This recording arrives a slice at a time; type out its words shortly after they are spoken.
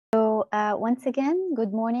Once again,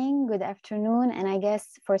 good morning, good afternoon, and I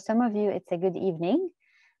guess for some of you, it's a good evening.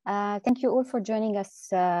 Thank you all for joining us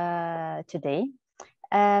today.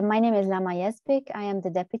 My name is Lama Yazbek. I am the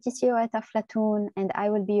Deputy CEO at Aflatoun, and I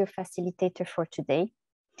will be your facilitator for today.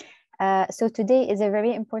 So today is a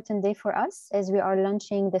very important day for us as we are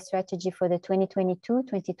launching the strategy for the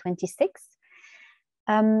 2022-2026.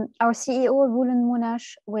 Our CEO, Roland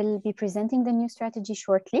Monash, will be presenting the new strategy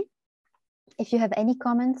shortly. If you have any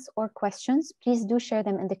comments or questions, please do share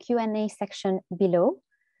them in the Q&A section below.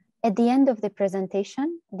 At the end of the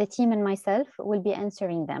presentation, the team and myself will be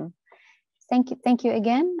answering them. Thank you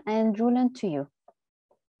again, and Roland, to you.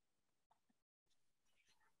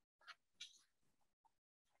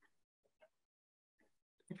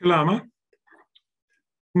 Thank you, Lama.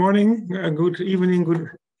 Good morning, good evening, good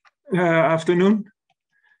afternoon.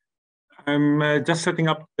 I'm just setting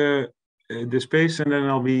up the space, and then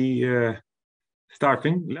I'll be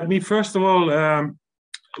starting. Let me first of all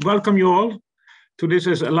welcome you all to this,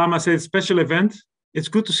 as Lama said, special event. It's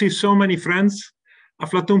good to see so many friends,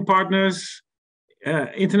 Aflatoun partners,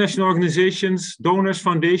 international organizations, donors,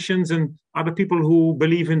 foundations, and other people who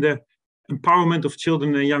believe in the empowerment of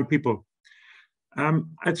children and young people.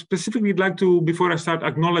 I'd specifically like to, before I start,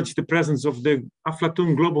 acknowledge the presence of the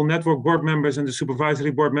Aflatoun Global Network board members and the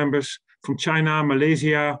supervisory board members from China,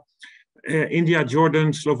 Malaysia, India,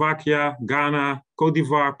 Jordan, Slovakia, Ghana, Cote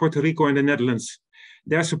d'Ivoire, Puerto Rico, and the Netherlands.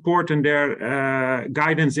 Their support and their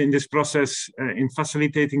guidance in this process, in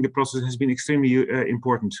facilitating the process, has been extremely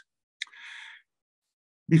important.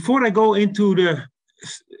 Before I go into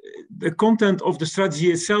the content of the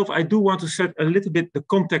strategy itself, I do want to set a little bit the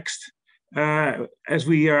context as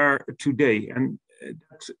we are today. And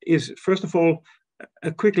that is, first of all,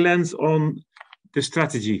 a quick lens on the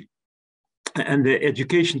strategy and the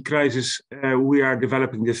education crisis we are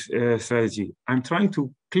developing this strategy. I'm trying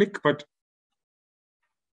to click, but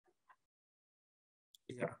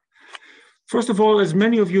yeah. First of all, as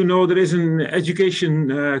many of you know, there is an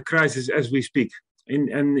education crisis as we speak.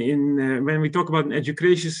 When we talk about an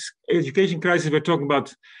education crisis, we're talking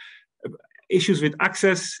about issues with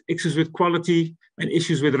access, issues with quality, and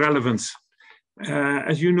issues with relevance.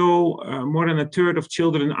 As you know, more than a third of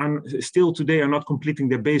children are still today not completing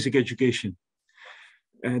their basic education.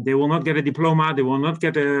 They will not get a diploma, they will not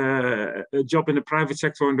get a job in the private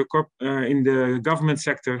sector or in the government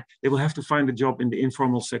sector. They will have to find a job in the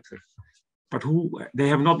informal sector. But they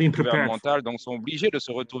have not been prepared. Donc sont obligés de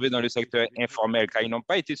se retrouver dans le secteur informel car ils n'ont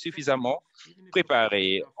pas été suffisamment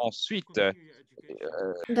préparés. Ensuite,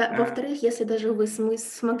 Да, во-вторых, если даже вы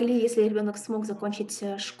смогли, если ребенок смог закончить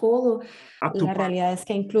школу, la realidad es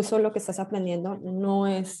que incluso lo que estás aprendiendo no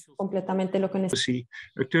es completamente lo que necesitas.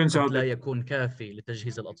 لا يكون كافي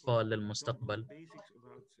لتجهيز الأطفال للمستقبل،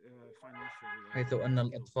 حيث أن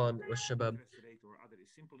الأطفال والشباب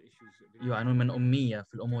يعانون من أمية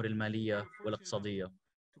في الأمور المالية والاقتصادية.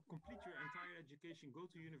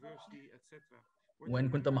 وإن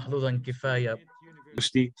كنت محظوظا كفاية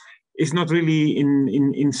is not really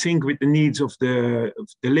in sync with the needs of the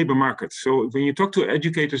labor market. So when you talk to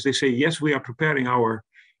educators, they say, yes, we are preparing our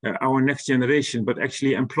next generation, but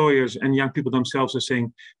actually employers and young people themselves are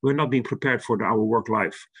saying, we're not being prepared for our work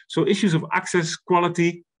life. So issues of access,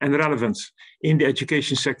 quality, and relevance in the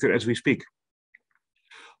education sector as we speak.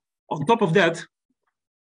 On top of that,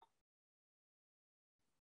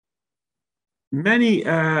 many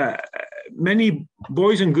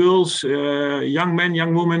boys and girls, young men,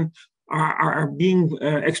 young women are being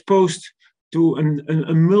exposed to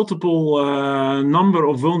a multiple number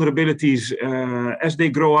of vulnerabilities as they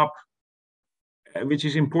grow up, which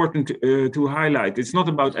is important to highlight. It's not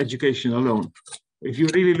about education alone. If you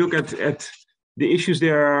really look at the issues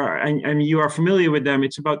there, and you are familiar with them,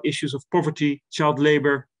 it's about issues of poverty, child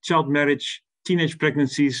labor, child marriage, teenage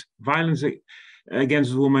pregnancies, violence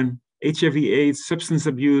against women, HIV/AIDS, substance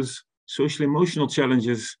abuse, social emotional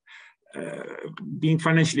challenges, being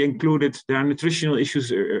financially included. There are nutritional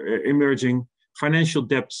issues emerging, financial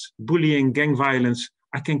debts, bullying, gang violence.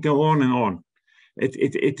 I can go on and on.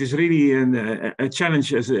 It is really a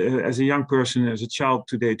challenge as a young person, as a child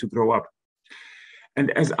today, to grow up.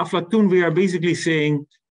 And as Aflatoun, we are basically saying,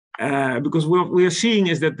 because what we are seeing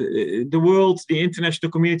is that the world, the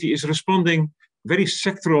international community is responding very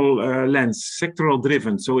sectoral lens, sectoral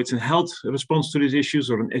driven. So it's a health response to these issues,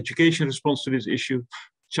 or an education response to this issue,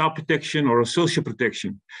 child protection, or a social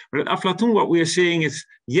protection. But at Aflatoun, what we are saying is,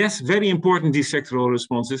 yes, very important, these sectoral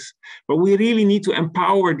responses, but we really need to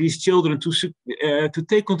empower these children to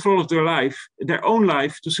take control of their life, their own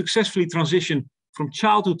life, to successfully transition from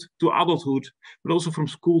childhood to adulthood, but also from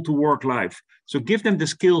school to work life. So give them the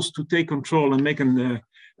skills to take control and make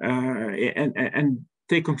and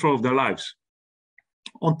take control of their lives.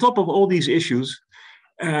 On top of all these issues,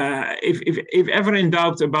 if ever in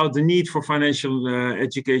doubt about the need for financial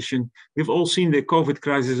education, we've all seen the COVID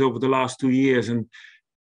crisis over the last 2 years, and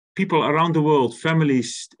people around the world,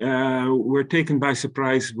 families, were taken by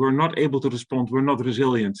surprise, were not able to respond, were not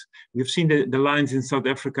resilient. We've seen the lines in South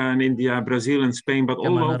Africa and India, Brazil and Spain, but all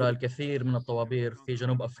كما over. نرى الكثير من الطوابير في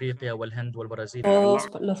جنوب أفريقيا والهند والبرازيل. Todos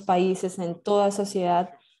los países, en toda sociedad,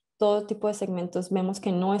 todo tipo de segmentos, vemos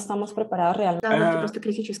que no estamos preparados realmente. Да, просто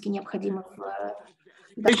критически необходимо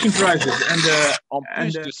Crisis En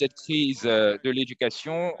plus de cette crise de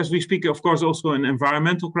l'éducation, as we speak, of course, also an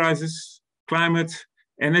environmental crisis, climate,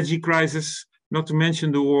 energy crisis, not to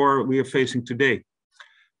mention the war we are facing today.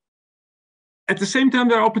 At the same time,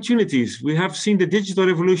 there are opportunities. We have seen the digital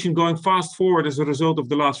revolution going fast forward as a result of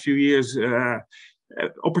the last few years.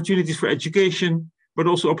 Opportunities for education, but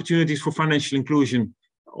also opportunities for financial inclusion,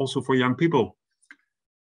 also for young people.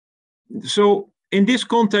 So in this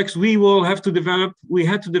context, we had to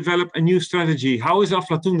develop a new strategy. How is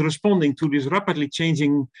Aflatoun responding to this rapidly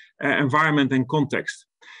changing environment and context?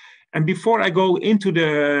 And before I go into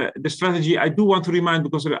the strategy, I do want to remind,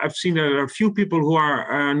 because I've seen there are a few people who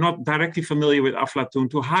are not directly familiar with Aflatoun,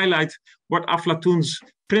 to highlight what Aflatoun's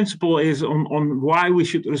principle is on why we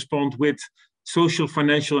should respond with social,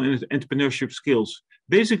 financial, and entrepreneurship skills.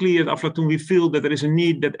 Basically, at Aflatoun, we feel that there is a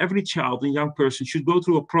need that every child and young person should go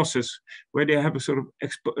through a process where they have a sort of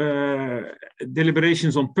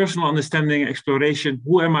deliberations on personal understanding, exploration.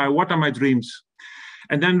 Who am I? What are my dreams?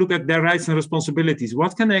 And then look at their rights and responsibilities.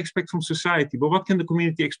 What can I expect from society? But what can the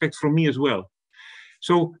community expect from me as well?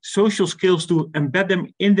 So social skills to embed them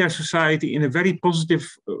in their society in a very positive,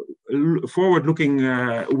 forward-looking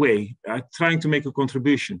way, trying to make a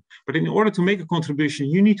contribution. But in order to make a contribution,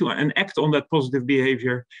 you need to enact on that positive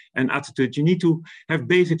behavior and attitude. You need to have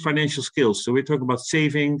basic financial skills. So we talk about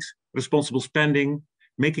savings, responsible spending,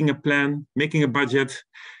 making a plan, making a budget,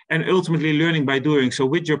 and ultimately learning by doing. So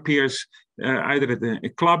with your peers, either at a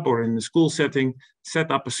club or in a school setting, set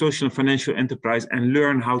up a social and financial enterprise and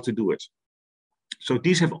learn how to do it. So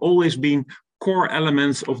these have always been core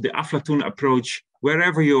elements of the Aflatoun approach,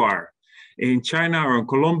 wherever you are, in China or in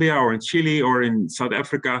Colombia or in Chile or in South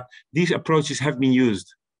Africa. These approaches have been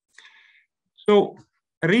used. So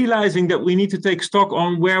realizing that we need to take stock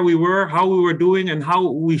on where we were, how we were doing, and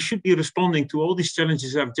how we should be responding to all these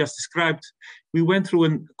challenges I've just described, we went through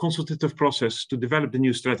a consultative process to develop the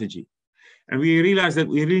new strategy. And we realized that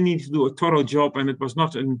we really need to do a thorough job, and it was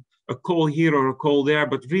not a call here or a call there,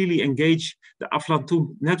 but really engage the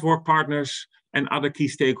Aflatoun network partners and other key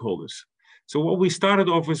stakeholders. So what we started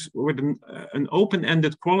off with an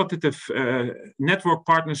open-ended qualitative network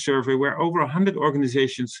partner survey where over 100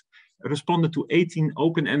 organizations responded to 18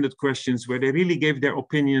 open-ended questions where they really gave their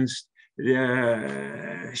opinions,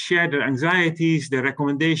 shared their anxieties, their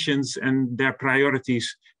recommendations, and their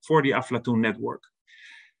priorities for the Aflatoun network.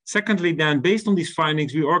 Secondly, then, based on these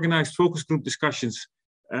findings, we organized focus group discussions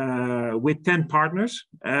with 10 partners,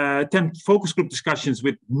 10 focus group discussions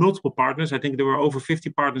with multiple partners. I think there were over 50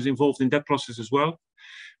 partners involved in that process as well.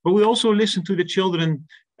 But we also listened to the children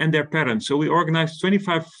and their parents. So we organized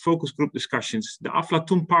 25 focus group discussions. The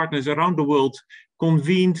Aflatoun partners around the world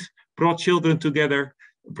convened, brought children together,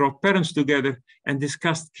 brought parents together, and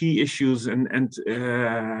discussed key issues. And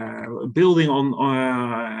building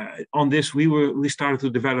on this, we started to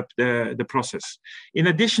develop the process. In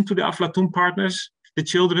addition to the Aflatoun partners, the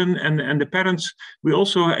children and the parents, we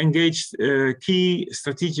also engaged key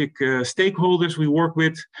strategic stakeholders we work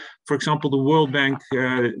with, for example, the World Bank,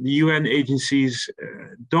 the UN agencies,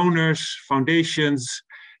 donors, foundations,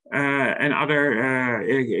 and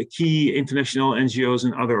other key international NGOs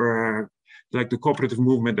and other like the cooperative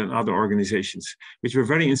movement and other organizations, which were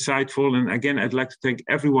very insightful. And again, I'd like to thank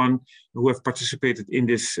everyone who have participated in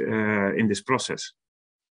this process.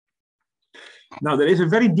 Now, there is a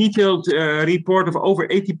very detailed report of over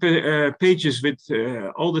 80 pages with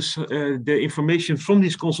all this, the information from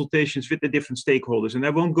these consultations with the different stakeholders. And I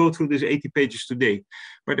won't go through these 80 pages today,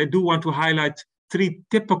 but I do want to highlight 3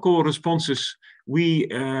 typical responses we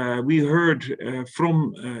heard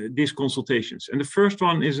from these consultations. And the first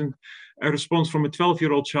one is a response from a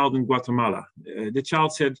 12-year-old child in Guatemala. The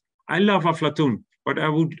child said, "I love Aflatoun, but I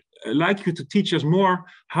would like you to teach us more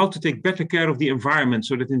how to take better care of the environment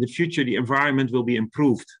so that in the future the environment will be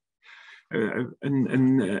improved."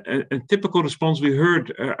 A typical response we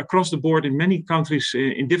heard across the board in many countries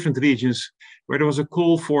in different regions, where there was a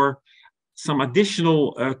call for some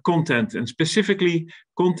additional content, and specifically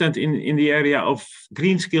content in the area of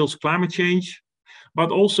green skills, climate change,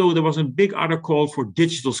 But also there was a big other call for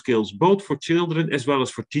digital skills, both for children as well as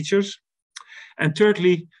for teachers. And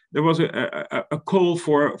thirdly, there was a call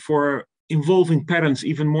for involving parents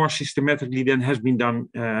even more systematically than has been done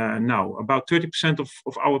now. About 30%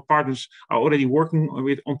 of our partners are already working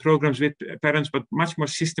on programs with parents, but much more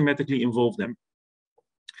systematically involve them.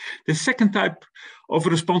 The second type of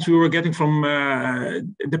response we were getting from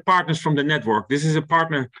the partners from the network. This is a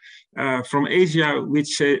partner from Asia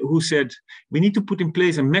who said, we need to put in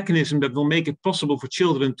place a mechanism that will make it possible for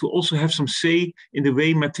children to also have some say in the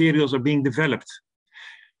way materials are being developed.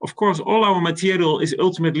 Of course, all our material is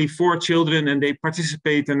ultimately for children and they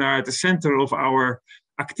participate and are at the center of our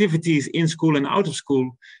activities in school and out of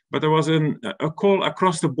school. But there was a call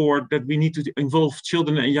across the board that we need to involve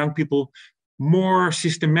children and young people more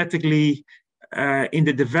systematically in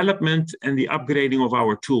the development and the upgrading of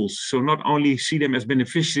our tools. So not only see them as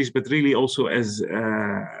beneficiaries, but really also as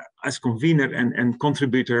convener and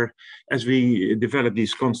contributor as we develop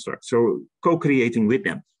these constructs. So co-creating with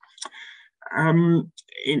them.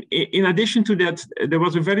 In addition to that, there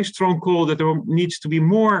was a very strong call that there needs to be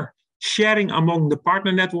more sharing among the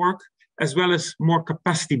partner network, as well as more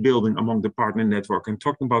capacity building among the partner network. And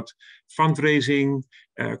talking about fundraising,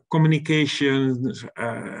 communication,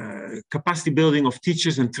 capacity building of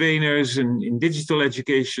teachers and trainers and in digital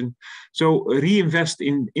education. So reinvest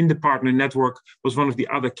in the partner network was one of the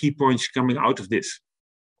other key points coming out of this.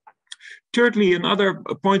 Thirdly, another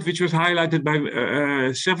point which was highlighted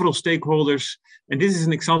by several stakeholders, and this is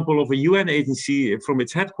an example of a UN agency from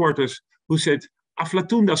its headquarters, who said,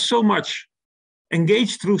 Aflatoun does so much,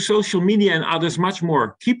 engage through social media and others much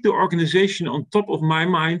more, keep the organization on top of my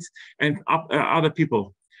mind and other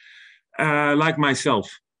people like myself.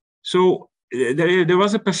 So there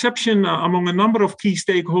was a perception among a number of key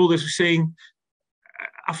stakeholders saying,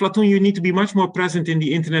 Aflatoun, you need to be much more present in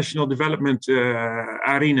the international development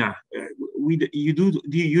arena. You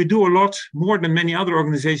do a lot more than many other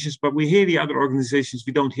organizations, but we hear the other organizations,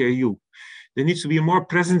 we don't hear you. There needs to be more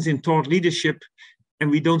presence in thought leadership, and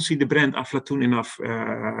we don't see the brand Aflatoun enough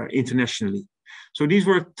internationally. So these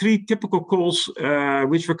were three typical calls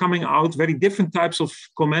which were coming out, very different types of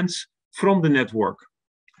comments from the network.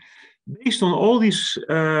 Based on all these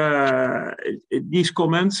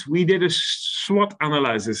comments, we did a SWOT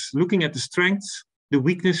analysis, looking at the strengths, the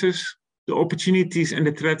weaknesses, the opportunities and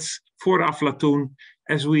the threats for Aflatoun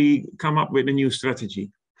as we come up with a new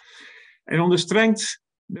strategy. And on the strengths,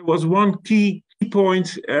 there was one key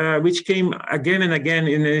point which came again and again,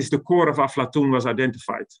 and is the core of Aflatoun was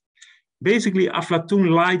identified. Basically, Aflatoun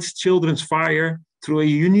lights children's fire through a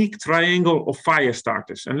unique triangle of fire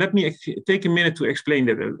starters. And let me take a minute to explain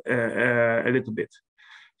that a little bit.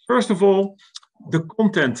 First of all, the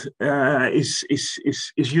content is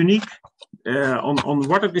unique on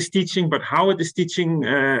what it is teaching, but how it is teaching,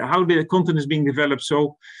 how the content is being developed.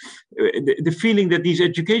 So the feeling that these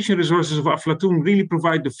education resources of Aflatoun really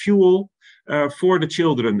provide the fuel for the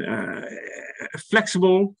children.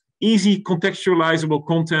 Flexible, easy contextualizable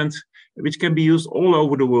content, which can be used all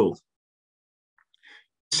over the world.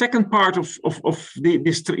 Second part of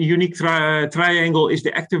this unique triangle is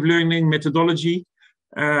the active learning methodology,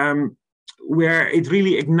 where it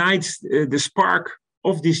really ignites the spark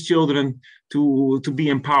of these children to be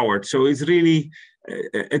empowered. So it's really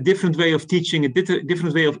a different way of teaching, a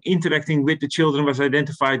different way of interacting with the children was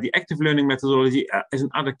identified. The active learning methodology as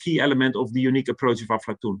another key element of the unique approach of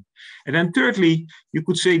Aflatoun. And then thirdly, you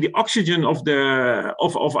could say the oxygen of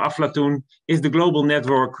Aflatoun is the global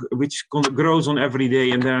network, which grows on every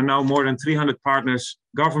day. And there are now more than 300 partners,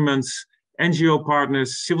 governments, NGO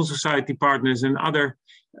partners, civil society partners, and other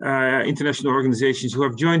international organizations who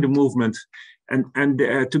have joined the movement. And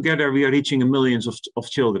together we are reaching millions of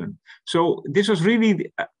children. So this was really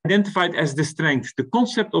identified as the strength, the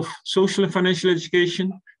concept of social and financial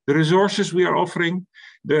education, the resources we are offering,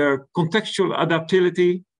 the contextual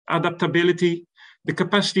adaptability, the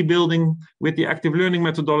capacity building with the active learning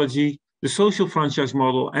methodology, the social franchise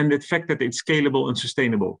model, and the fact that it's scalable and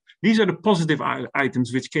sustainable. These are the positive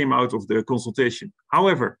items which came out of the consultation.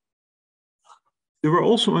 However, there were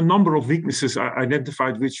also a number of weaknesses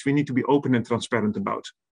identified which we need to be open and transparent about.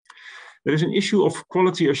 There is an issue of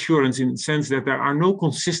quality assurance in the sense that there are no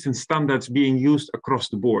consistent standards being used across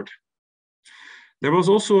the board. There was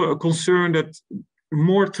also a concern that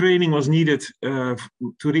more training was needed to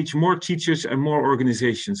reach more teachers and more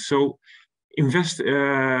organizations. So invest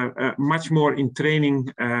much more in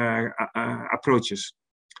training approaches.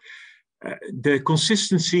 The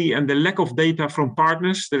consistency and the lack of data from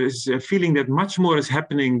partners, there is a feeling that much more is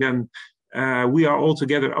happening than we are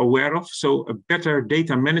altogether aware of. So a better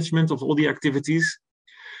data management of all the activities.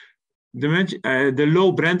 the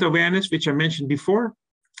low brand awareness, which I mentioned before,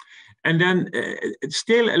 and then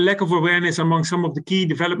still a lack of awareness among some of the key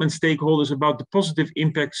development stakeholders about the positive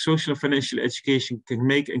impact social and financial education can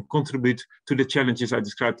make and contribute to the challenges I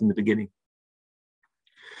described in the beginning.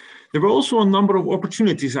 There were also a number of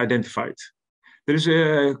opportunities identified. There is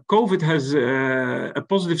COVID has a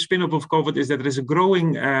positive spin-off of COVID is that there is a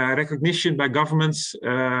growing recognition by governments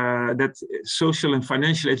that social and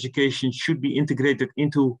financial education should be integrated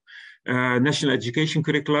into national education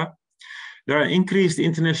curricula. There are increased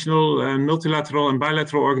international, multilateral and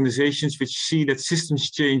bilateral organizations which see that systems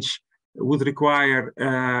change would require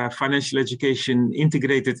financial education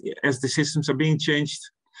integrated as the systems are being changed.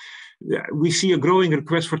 We see a growing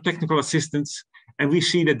request for technical assistance, and we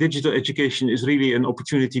see that digital education is really an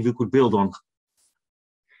opportunity we could build on.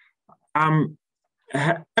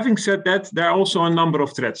 Having said that, there are also a number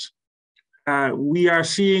of threats. We are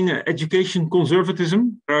seeing education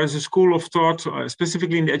conservatism. There is a school of thought,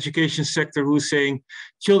 specifically in the education sector, who is saying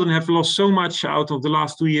children have lost so much out of the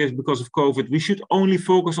last 2 years because of COVID. We should only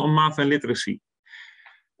focus on math and literacy.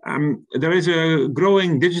 There is a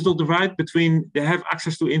growing digital divide between they have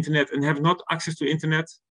access to internet and have not access to internet.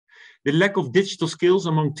 The lack of digital skills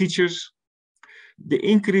among teachers, the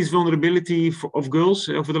increased vulnerability of girls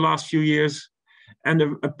over the last few years, and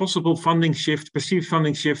a possible funding shift, perceived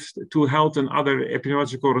funding shift to health and other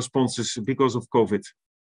epidemiological responses because of COVID.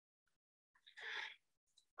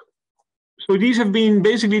 So these have been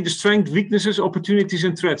basically the strengths, weaknesses, opportunities,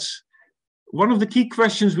 and threats. One of the key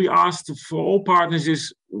questions we asked for all partners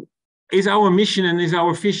is our mission and is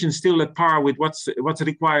our vision still at par with what's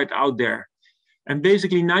required out there? And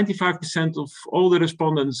basically 95% of all the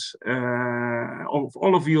respondents, of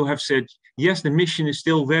all of you have said, yes, the mission is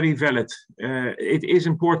still very valid. It is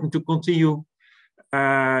important to continue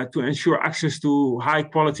to ensure access to high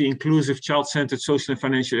quality, inclusive, child-centered social and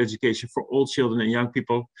financial education for all children and young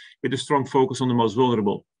people with a strong focus on the most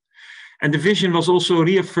vulnerable. And the vision was also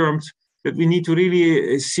reaffirmed that we need to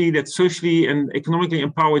really see that socially and economically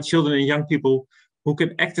empowered children and young people who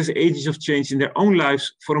can act as agents of change in their own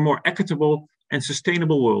lives for a more equitable and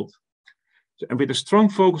sustainable world, and with a strong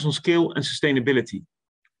focus on skill and sustainability.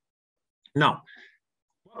 Now,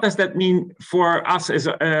 what does that mean for us as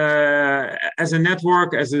a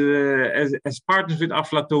network, as partners with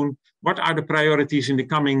Aflatoun? What are the priorities in the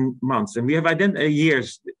coming months? And we have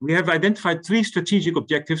identified 3 strategic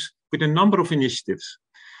objectives with a number of initiatives.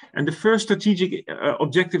 And the first strategic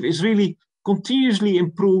objective is really continuously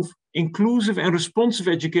improve inclusive and responsive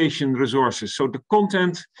education resources. So the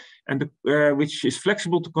content and which is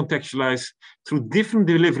flexible to contextualize through different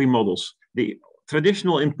delivery models, the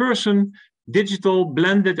traditional in-person, digital,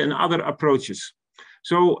 blended, and other approaches.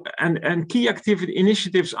 So, and key activity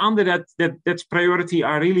initiatives under that's priority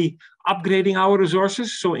are really upgrading our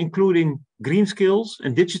resources, so including green skills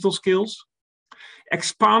and digital skills,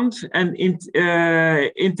 expand and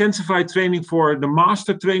intensify training for the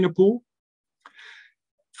master trainer pool,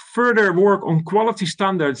 further work on quality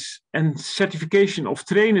standards and certification of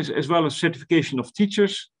trainers as well as certification of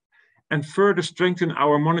teachers, and further strengthen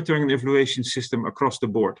our monitoring and evaluation system across the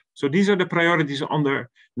board. So these are the priorities under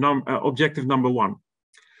objective number 1.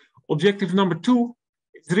 Objective number 2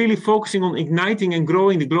 is really focusing on igniting and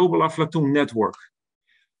growing the global Aflatoun network.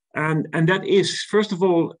 And that is, first of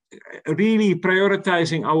all, really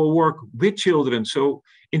prioritizing our work with children. So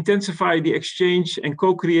intensify the exchange and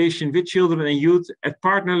co-creation with children and youth at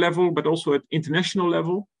partner level, but also at international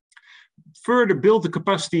level. Further build the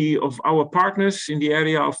capacity of our partners in the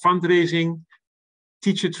area of fundraising,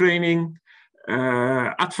 teacher training,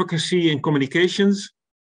 advocacy and communications.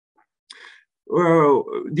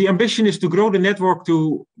 The ambition is to grow the network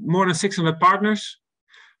to more than 600 partners,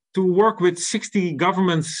 to work with 60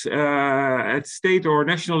 governments at state or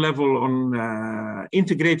national level on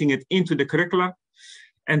integrating it into the curricula,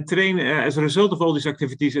 and train, as a result of all these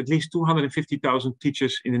activities, at least 250,000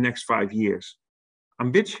 teachers in the next 5 years.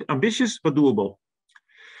 Ambitious, but doable.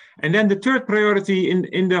 And then the third priority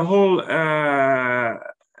in the whole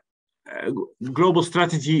global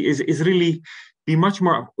strategy is really be much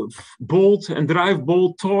more bold and drive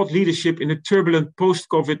bold thought leadership in a turbulent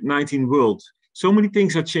post-COVID-19 world. So many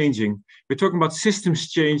things are changing. We're talking about systems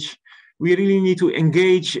change. We really need to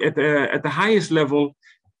engage at the highest level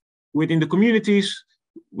within the communities,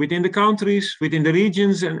 within the countries, within the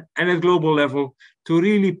regions, and at global level to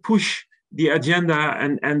really push the agenda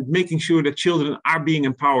and making sure that children are being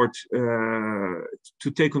empowered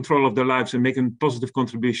to take control of their lives and make a positive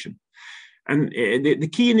contribution. And the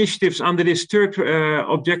key initiatives under this third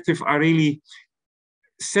objective are really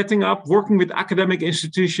working with academic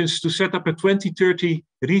institutions to set up a 2030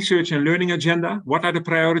 research and learning agenda. What are the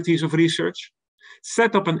priorities of research?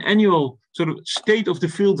 Set up an annual sort of state of the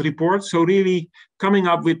field report. So really coming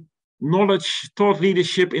up with knowledge, thought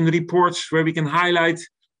leadership in reports where we can highlight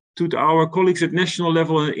to our colleagues at national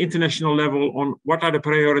level and international level on what are the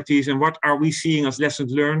priorities and what are we seeing as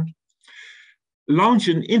lessons learned. Launch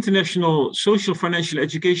an international social financial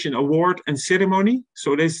education award and ceremony.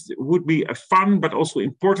 So this would be a fun but also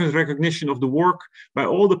important recognition of the work by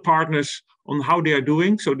all the partners on how they are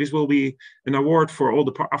doing. So this will be an award for all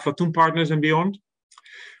the Aflatoun partners and beyond.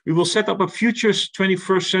 We will set up a Futures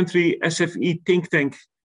 21st Century SFE think tank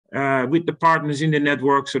with the partners in the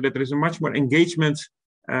network so that there is a much more engagement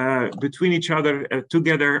between each other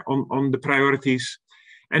together on the priorities.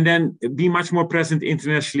 And then be much more present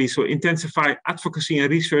internationally. So intensify advocacy and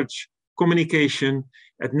research communication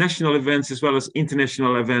at national events as well as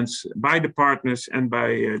international events by the partners and by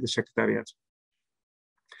the Secretariat.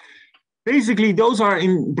 Basically, those are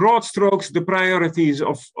in broad strokes the priorities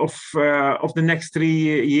of the next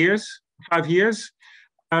 5 years.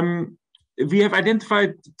 We have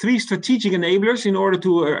identified 3 strategic enablers in order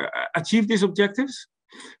to achieve these objectives.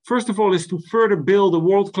 First of all is to further build a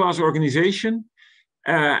world-class organization.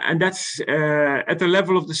 And that's at the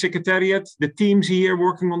level of the Secretariat, the teams here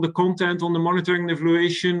working on the content, on the monitoring and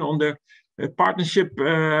evaluation, on the partnership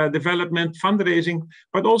development, fundraising,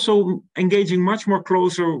 but also engaging much more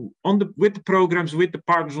closer with the programs, with the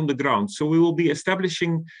partners on the ground. So we will be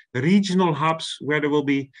establishing regional hubs where there will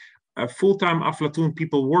be full-time Aflatoun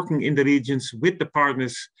people working in the regions with the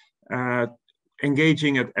partners,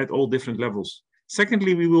 engaging at all different levels.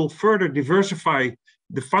 Secondly, we will further diversify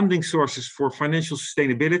the funding sources for financial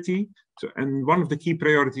sustainability. And one of the key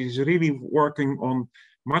priorities is really working on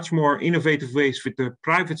much more innovative ways with the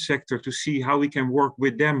private sector to see how we can work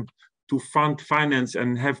with them to finance,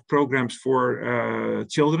 and have programs for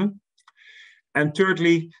children. And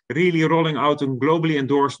thirdly, really rolling out a globally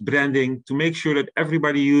endorsed branding to make sure that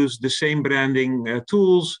everybody uses the same branding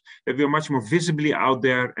tools, that we are much more visibly out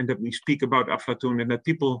there and that we speak about Aflatoun and that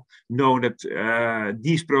people know that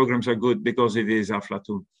these programs are good because it is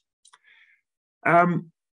Aflatoun.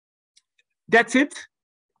 That's it.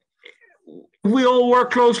 We all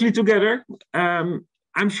work closely together.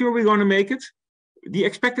 I'm sure we're going to make it. The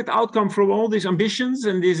expected outcome from all these ambitions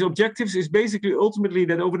and these objectives is basically ultimately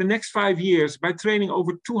that over the next 5 years, by training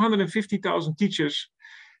over 250,000 teachers,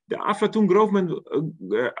 the Aflatoun growth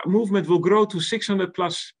movement will grow to 600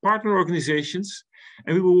 plus partner organizations.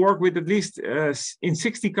 And we will work with at least in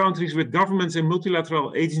 60 countries with governments and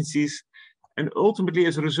multilateral agencies. And ultimately,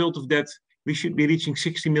 as a result of that, we should be reaching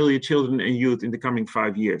 60 million children and youth in the coming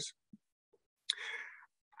 5 years.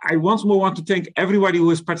 I once more want to thank everybody who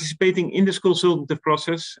is participating in this consultative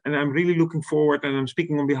process, and I'm really looking forward, and I'm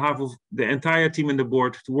speaking on behalf of the entire team and the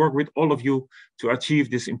board, to work with all of you to achieve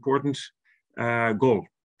this important goal.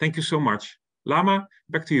 Thank you so much. Lama,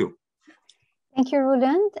 back to you. Thank you,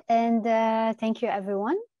 Roland, and thank you,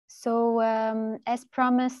 everyone. So as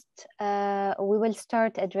promised, we will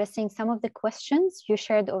start addressing some of the questions you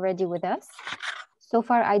shared already with us. So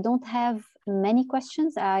far, I don't have many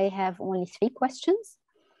questions. I have only 3 questions.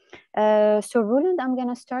 So Roland, I'm going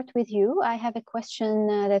to start with you. I have a question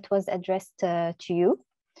that was addressed to you.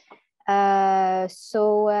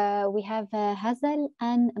 We have Hazel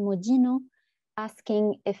and Modino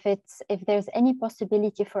asking if there's any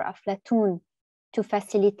possibility for Aflatoun to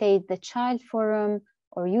facilitate the Child Forum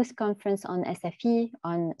or Youth Conference on SFE,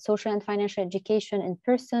 on social and financial education in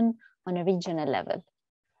person on a regional level.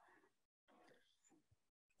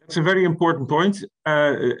 That's a very important point.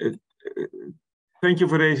 Thank you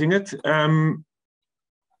for raising it. I'm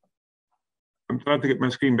trying to get my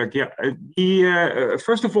screen back. Yeah.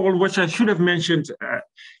 First of all, what I should have mentioned,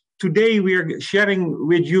 today we are sharing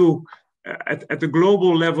with you at the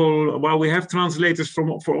global level, while we have translators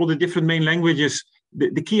for all the different main languages,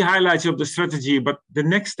 the key highlights of the strategy. But the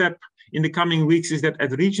next step in the coming weeks is that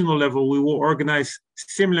at regional level, we will organize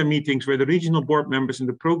similar meetings where the regional board members and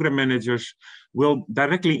the program managers will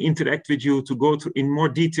directly interact with you to go in more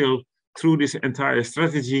detail through this entire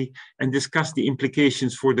strategy and discuss the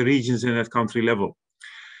implications for the regions and at country level.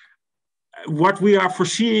 What we are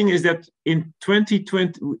foreseeing is that in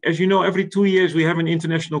 2020, as you know, every 2 years we have an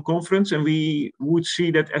international conference, and we would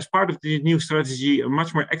see that as part of the new strategy, a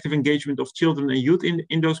much more active engagement of children and youth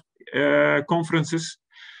in those conferences.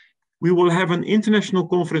 We will have an international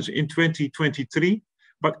conference in 2023,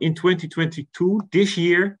 but in 2022, this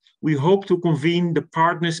year, we hope to convene the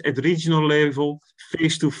partners at regional level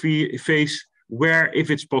face to face where, if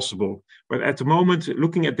it's possible. But at the moment,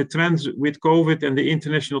 looking at the trends with COVID and the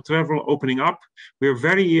international travel opening up, we're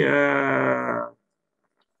very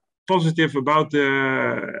positive about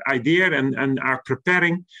the idea and are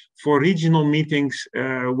preparing for regional meetings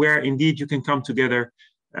where indeed you can come together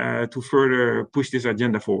to further push this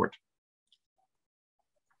agenda forward.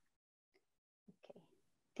 Okay.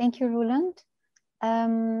 Thank you, Roland.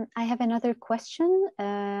 I have another question.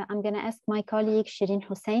 I'm going to ask my colleague Shireen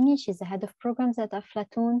Husseini. She's the head of programs at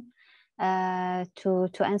Aflatoun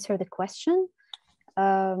to answer the question.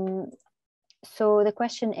 So the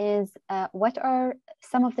question is, what are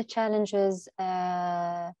some of the challenges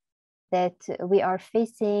that we are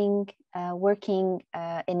facing working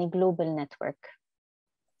in a global network?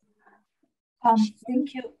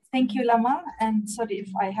 Thank you, Lama. And sorry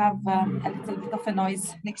if I have a little bit of a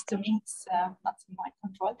noise next to me. It's not in my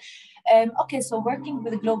control. Okay, so working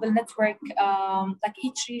with a global network, like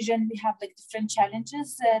each region, we have like different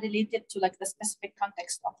challenges related to like the specific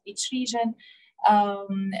context of each region.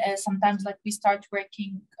 Sometimes like we start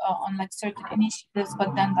working on like certain initiatives,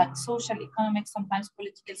 but then like social, economic, sometimes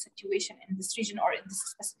political situation in this region or in this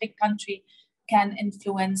specific country can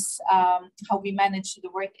influence how we manage the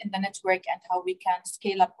work in the network and how we can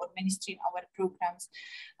scale up or mainstream our programs.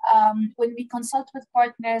 When we consult with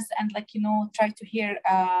partners and like, you know, try to hear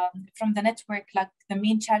from the network, like the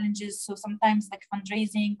main challenges. So sometimes like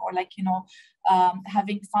fundraising or like, you know,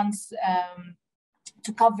 having funds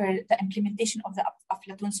to cover the implementation of the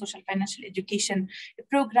Aflatoun social financial education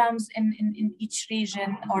programs in each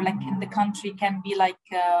region or like in the country can be like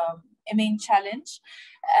a main challenge.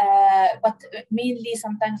 But mainly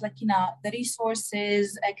sometimes like, you know, the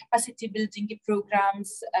resources, capacity building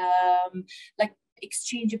programs, like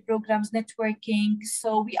exchange programs, networking.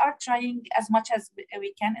 So we are trying as much as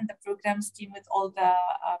we can in the programs team with all the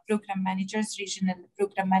program managers, regional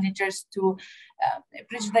program managers to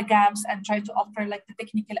bridge the gaps and try to offer like the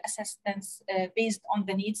technical assistance based on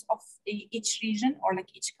the needs of each region or like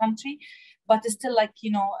each country. But still like,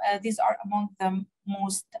 you know, these are among the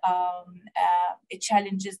most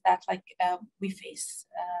challenges that like we face.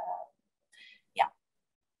 Yeah,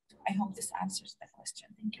 I hope this answers the question.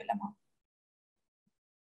 Thank you, Lama.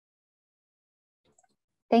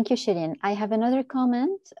 Thank you, Shireen. I have another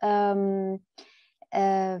comment from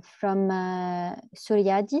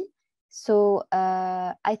Suryadi. So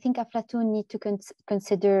I think Aflatoun need to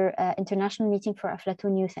consider international meeting for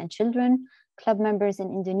Aflatoun youth and children. Club members in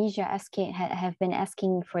Indonesia have been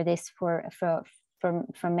asking for this from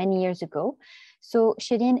many years ago. So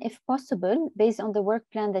Shireen, if possible, based on the work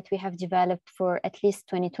plan that we have developed for at least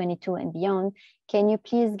 2022 and beyond, can you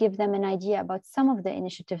please give them an idea about some of the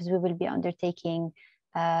initiatives we will be undertaking,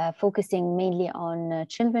 focusing mainly on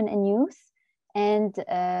children and youth, and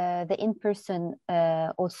the in-person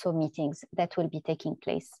also meetings that will be taking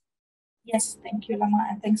place? Yes, thank you, Lama,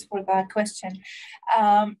 and thanks for the question.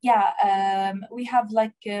 We have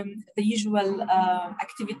like the usual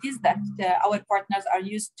activities that our partners are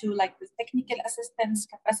used to, like with technical assistance,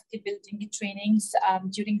 capacity building trainings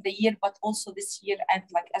during the year, but also this year, and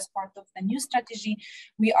like as part of the new strategy,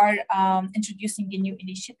 we are introducing new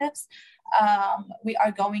initiatives. We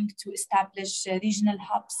are going to establish regional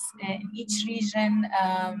hubs in each region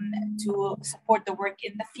to support the work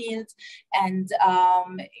in the field, and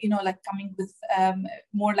you know, like coming with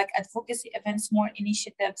more like advocacy events, more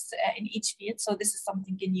initiatives in each field. So this is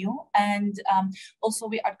something new. And also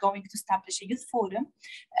we are going to establish a youth forum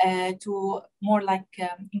to more like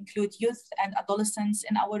include youth and adolescents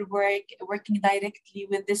in our work, working directly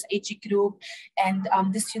with this age group. And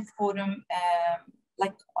this youth forum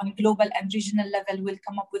like on global and regional level will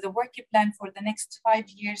come up with a work plan for the next 5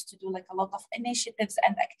 years to do like a lot of initiatives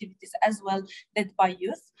and activities as well led by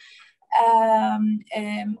youth.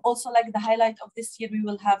 Also, like the highlight of this year, we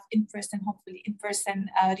will have hopefully in-person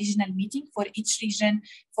regional meeting for each region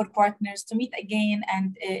for partners to meet again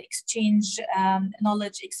and exchange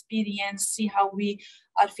knowledge, experience, see how we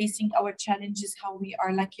are facing our challenges, how we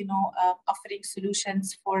are like, you know, offering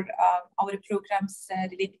solutions for our programs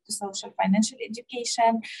related to social financial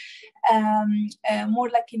education. More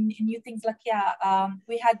like in new things like,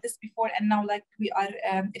 we had this before and now like we are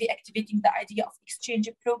reactivating the idea of exchange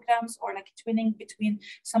programs or like twinning between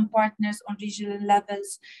some partners on regional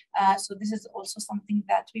levels. So this is also something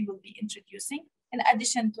that we will be introducing. in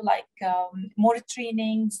addition to like more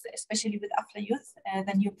trainings, especially with Afla Youth,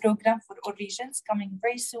 the new program for all regions coming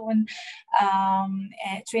very soon,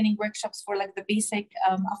 training workshops for like the basic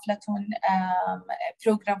Aflatoun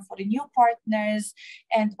program for the new partners,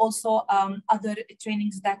 and also other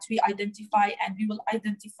trainings that we identify, and we will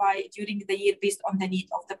identify during the year based on the need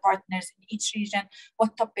of the partners in each region,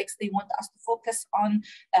 what topics they want us to focus on,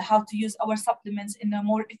 how to use our supplements in a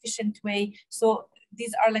more efficient way. So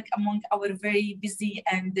these are like among our very busy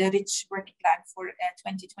and rich work plan for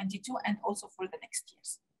 2022 and also for the next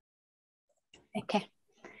years. Okay,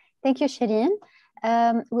 thank you, Shireen.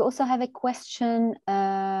 We also have a question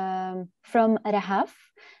from Rahaf.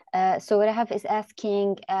 So Rahaf is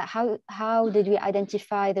asking, how did we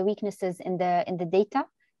identify the weaknesses in the data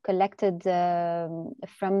collected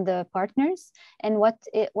from the partners, and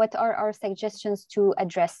what are our suggestions to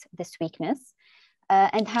address this weakness,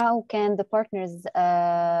 and how can the partners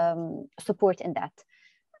support in that?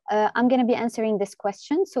 I'm going to be answering this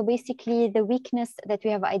question. So basically, the weakness that we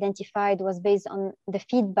have identified was based on the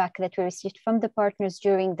feedback that we received from the partners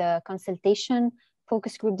during the consultation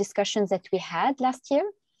focus group discussions that we had last year,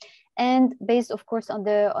 and based, of course, on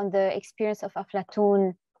the experience of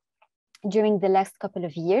Aflatoun during the last couple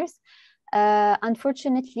of years.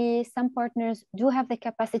 Unfortunately, some partners do have the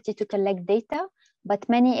capacity to collect data, but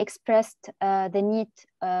many expressed the need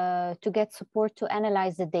to get support to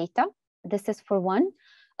analyze the data. This is for one.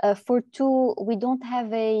 For two, we don't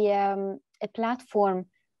have a platform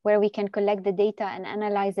where we can collect the data and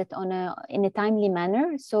analyze it in a timely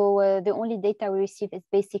manner. So the only data we receive is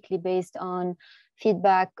basically based on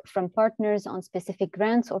feedback from partners on specific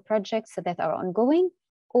grants or projects that are ongoing,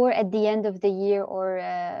 or at the end of the year, or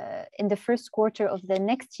in the first quarter of the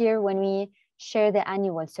next year when we share the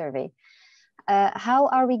annual survey. How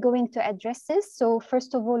are we going to address this? So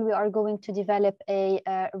first of all, we are going to develop a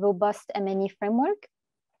robust M&E framework.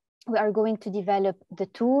 We are going to develop the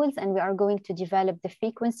tools, and we are going to develop the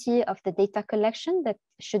frequency of the data collection that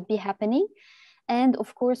should be happening. And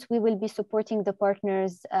of course, we will be supporting the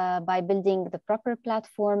partners by building the proper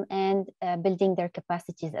platform and building their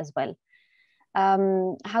capacities as well.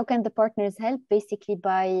 How can the partners help? Basically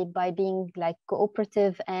by being like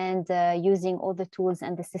cooperative and using all the tools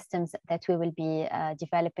and the systems that we will be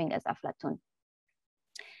developing as Aflatoun.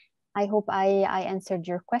 I hope I answered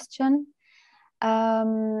your question.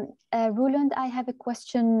 Roland, I have a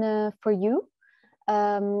question for you.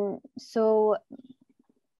 So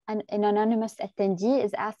an anonymous attendee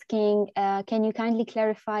is asking, can you kindly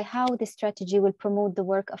clarify how this strategy will promote the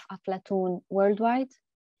work of Aflatoun worldwide?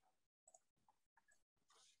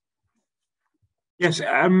 Yes,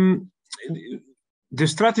 the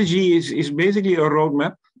strategy is basically a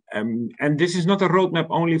roadmap, and this is not a roadmap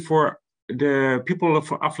only for the people of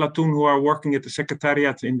Aflatoun who are working at the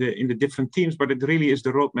secretariat in the different teams, but it really is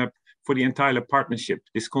the roadmap for the entire partnership.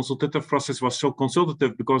 This consultative process was so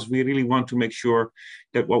consultative because we really want to make sure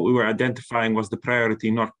that what we were identifying was the priority,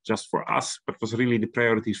 not just for us, but was really the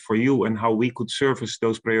priorities for you and how we could service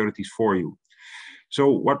those priorities for you. So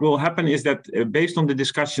what will happen is that based on the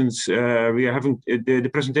discussions we are having, the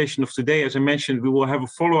presentation of today, as I mentioned, we will have a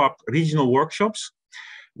follow-up regional workshops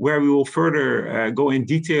where we will further go in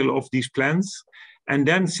detail of these plans, and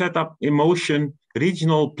then set up in motion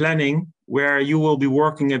regional planning where you will be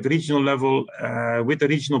working at regional level with the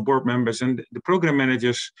regional board members and the program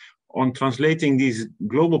managers on translating these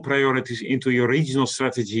global priorities into your regional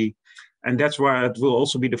strategy. And that's why it will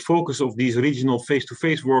also be the focus of these regional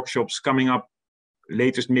face-to-face workshops coming up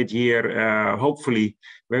latest mid-year, hopefully,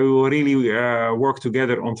 where we will really work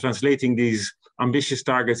together on translating these ambitious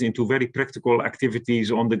targets into very practical activities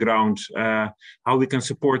on the ground, how we can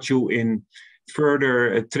support you in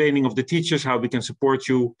further training of the teachers, how we can support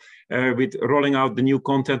you with rolling out the new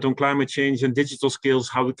content on climate change and digital skills,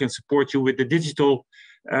 how we can support you with the digital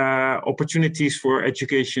opportunities for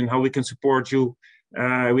education, how we can support you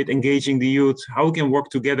with engaging the youth, how we can work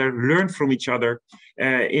together, learn from each other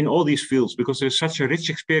in all these fields, because there's such a rich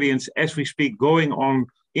experience as we speak going on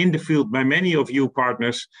in the field by many of you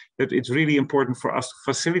partners, that it's really important for us to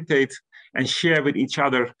facilitate and share with each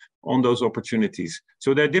other on those opportunities.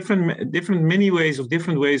 So there are many ways of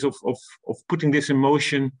putting this in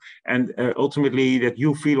motion, and ultimately that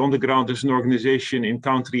you feel on the ground as an organization in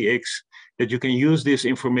country X that you can use this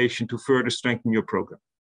information to further strengthen your program.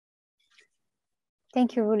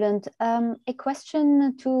 Thank you, Roland. A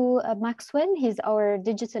question to Maxwell. He's our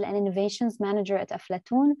Digital and Innovations Manager at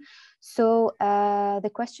Aflatoun. So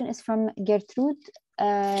the question is from Gertrude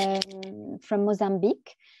from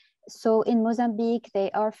Mozambique. So in Mozambique, they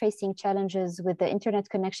are facing challenges with the internet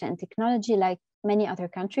connection and technology like many other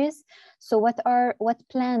countries. So what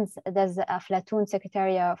plans does the Aflatoun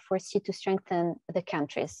Secretariat foresee to strengthen the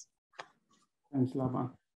countries? Thanks,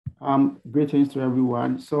 Lama. Greetings to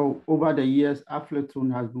everyone. So over the years,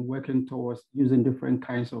 Aflatoun has been working towards using different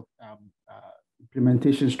kinds of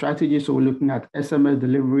implementation strategies. So we're looking at SMS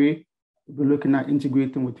delivery, we're looking at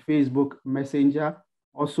integrating with Facebook Messenger,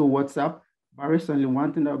 also WhatsApp. But recently,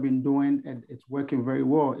 one thing that we've been doing, and it's working very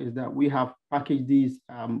well, is that we have packaged these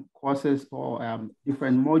courses or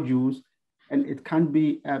different modules, and it can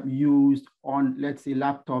be used on, let's say,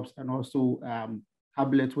 laptops and also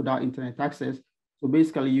tablets without internet access. So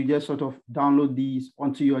basically, you just sort of download these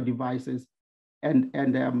onto your devices and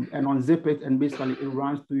unzip it, and basically it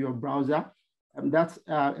runs through your browser. That's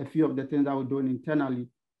a few of the things that we're doing internally.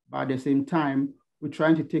 But at the same time, we're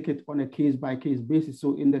trying to take it on a case-by-case basis.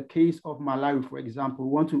 So in the case of Malawi, for example,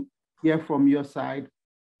 we want to hear from your side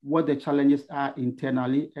what the challenges are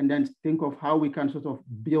internally, and then think of how we can sort of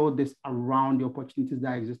build this around the opportunities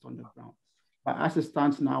that exist on the ground. But as it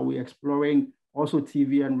stands now, we're exploring also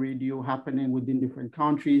TV and radio happening within different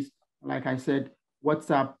countries. Like I said,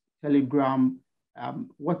 WhatsApp, Telegram,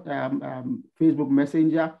 Facebook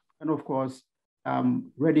Messenger, and of course,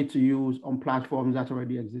 ready to use on platforms that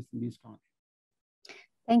already exist in these countries.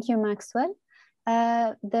 Thank you, Maxwell.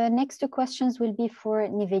 The next two questions will be for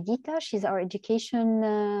Nivedita. She's our education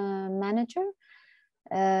manager.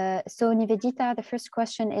 So Nivedita, the first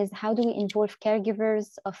question is, how do we involve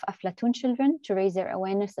caregivers of Aflatoun children to raise their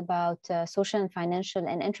awareness about social and financial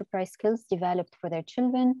and enterprise skills developed for their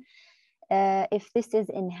children? If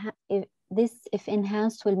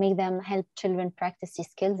enhanced, will make them help children practice these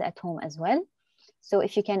skills at home as well. So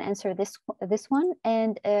if you can answer this one.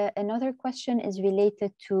 And another question is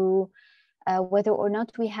related to whether or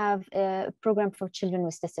not we have a program for children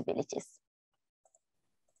with disabilities.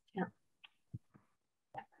 Yeah.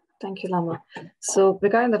 Thank you, Lama. So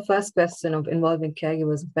regarding the first question of involving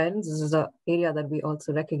caregivers and parents, this is an area that we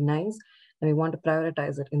also recognize, and we want to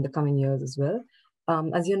prioritize it in the coming years as well.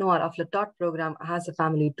 As you know, our Aflatoun program has a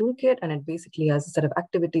family toolkit, and it basically has a set of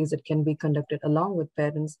activities that can be conducted along with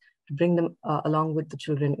parents to bring them along with the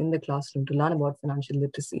children in the classroom to learn about financial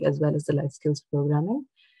literacy as well as the life skills programming.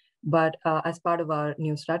 But as part of our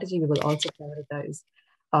new strategy, we will also prioritize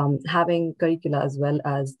having curricula as well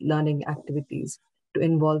as learning activities to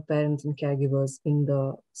involve parents and caregivers in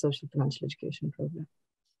the social financial education program.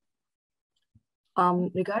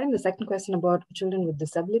 Regarding the second question about children with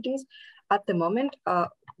disabilities, at the moment,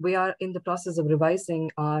 we are in the process of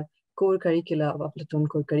revising our core curricula of Aflatoun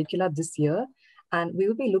core curricula this year. And we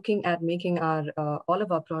will be looking at making our all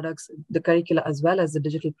of our products, the curricula as well as the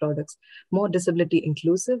digital products, more disability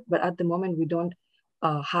inclusive. But at the moment, we don't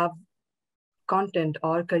have content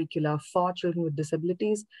or curricula for children with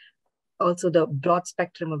disabilities. Also the broad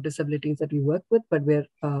spectrum of disabilities that we work with, but we're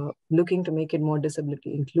looking to make it more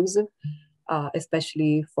disability inclusive,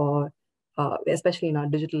 especially in our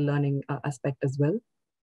digital learning aspect as well,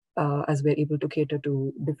 as we're able to cater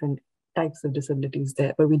to different types of disabilities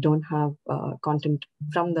there, but we don't have content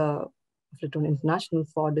from the Aflatoun International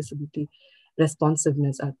for disability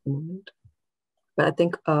responsiveness at the moment. But I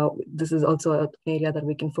think this is also an area that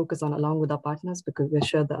we can focus on along with our partners, because we're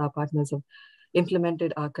sure that our partners have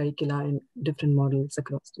implemented our curricula in different models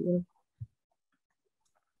across the world.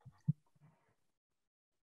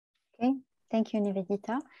 Okay, thank you,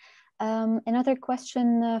 Nivedita. Another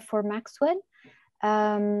question for Maxwell.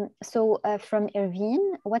 From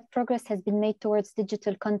Irvine, what progress has been made towards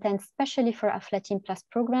digital content, especially for Aflatoun Plus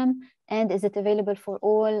program, and is it available for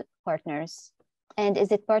all partners? And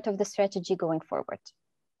is it part of the strategy going forward?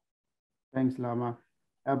 Thanks, Lama.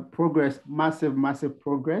 Progress, massive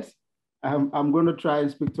progress. I'm going to try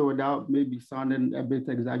and speak to it without maybe sounding a bit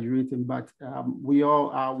exaggerating, but we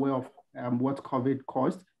all are aware of what COVID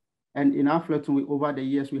caused. And in Aflatoun, over the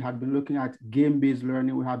years, we had been looking at game-based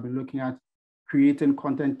learning. We have been looking at creating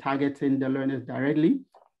content, targeting the learners directly.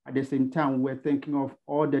 At the same time, we're thinking of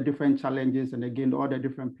all the different challenges and again, all the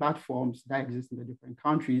different platforms that exist in the different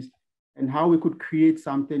countries and how we could create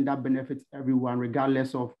something that benefits everyone,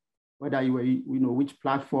 regardless of whether you were, which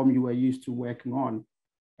platform you were used to working on.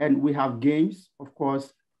 And we have games, of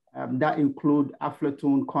course, that include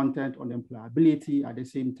Aflatoun content on employability, at the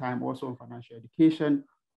same time, also on financial education.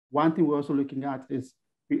 One thing we're also looking at is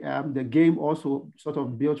the game also sort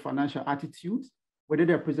of builds financial attitudes. We did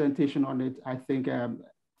a presentation on it, I think,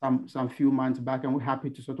 some few months back, and we're happy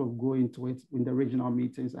to sort of go into it in the regional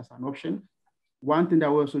meetings as an option. One thing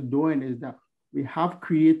that we're also doing is that we have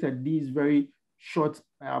created these very short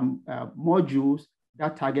modules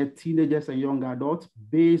that target teenagers and young adults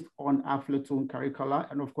based on Aflatoun curricula,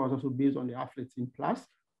 and of course also based on the Aflatoun Plus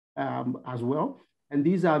as well. And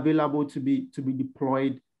these are available to be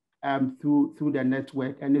deployed through the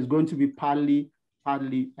network, and it's going to be partly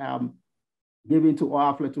given to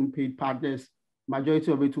all Aflatoun paid partners.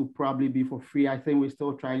 Majority of it will probably be for free. I think we're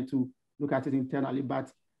still trying to look at it internally,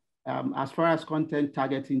 but as far as content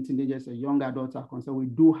targeting teenagers and young adults are concerned, we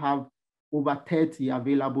do have over 30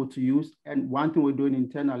 available to use. And one thing we're doing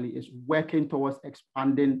internally is working towards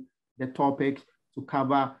expanding the topics to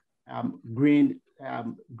cover green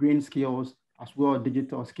skills as well as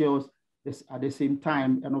digital skills at the same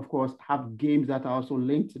time. And of course, have games that are also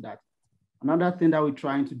linked to that. Another thing that we're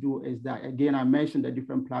trying to do is that, again, I mentioned the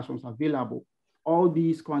different platforms available. All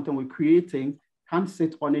these content we're creating can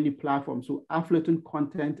sit on any platform. So Aflatoun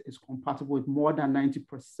content is compatible with more than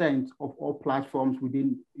 90% of all platforms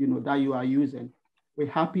within, that you are using. We're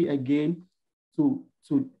happy again to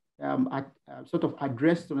sort of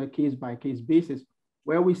address on a case-by-case basis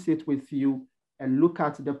where we sit with you and look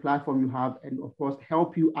at the platform you have, and of course,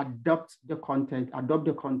 help you adopt the content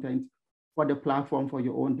for the platform for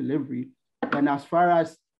your own delivery. And as far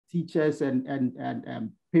as teachers and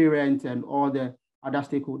parents and all the other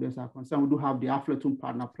stakeholders are concerned, we do have the Aflatoun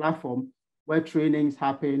Partner Platform where trainings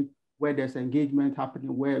happen, where there's engagement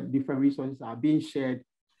happening, where different resources are being shared.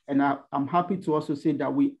 And I'm happy to also say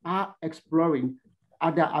that we are exploring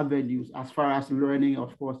other avenues as far as learning,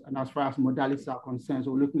 of course, and as far as modalities are concerned.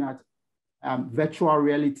 So we're looking at virtual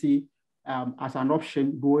reality as an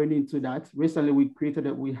option going into that. Recently,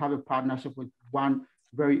 we have a partnership with one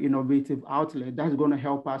very innovative outlet that's going to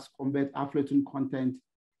help us convert Aflatoun content,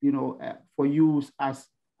 for use as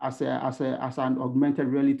an augmented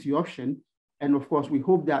reality option. And of course, we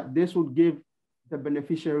hope that this will give the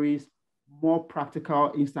beneficiaries more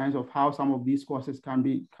practical insights of how some of these courses can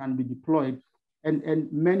be deployed.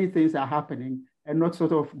 And many things are happening, and not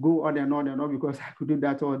sort of go on and on and on, because I could do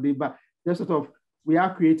that all day, but just sort of, we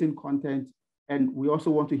are creating content, and we also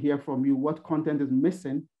want to hear from you what content is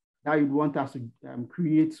missing that you'd want us to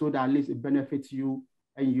create, so that at least it benefits you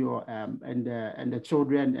and your and the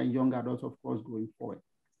children and young adults, of course, going forward.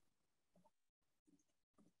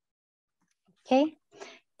 Okay,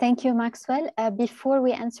 thank you, Maxwell. Before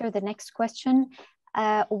we answer the next question,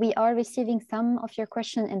 we are receiving some of your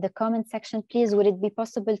questions in the comment section. Please, would it be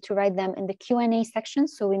possible to write them in the Q&A section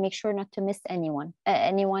so we make sure not to miss anyone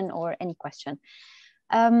or any question?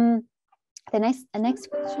 The next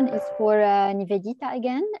question is for Nivedita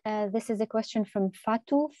again. This is a question from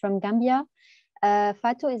Fatou from Gambia.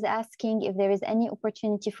 Fatou is asking if there is any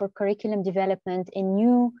opportunity for curriculum development in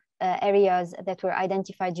new areas that were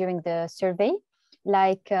identified during the survey,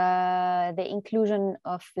 like the inclusion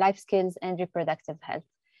of life skills and reproductive health.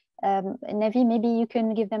 Navi, maybe you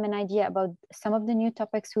can give them an idea about some of the new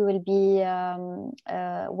topics we will be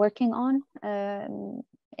working on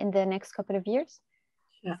in the next couple of years.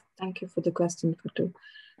 Yeah, thank you for the question, Fatou.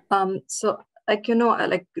 So,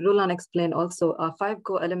 like Roland explained also, our 5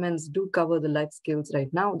 core elements do cover the life skills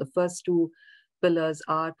right now. The first 2 pillars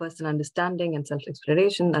are personal understanding and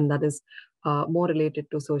self-exploration, and that is more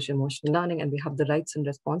related to social emotional learning. And we have the rights and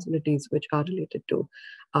responsibilities, which are related to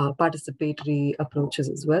participatory approaches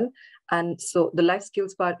as well. And so the life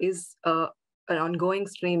skills part is an ongoing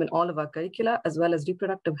stream in all of our curricula, as well as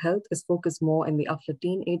reproductive health is focused more in the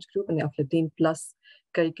Aflatoun age group and the Aflatoun Plus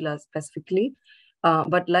curricula specifically.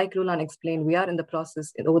 But like Roland explained, we are in the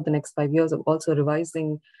process over the next 5 years of also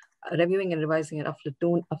reviewing and revising our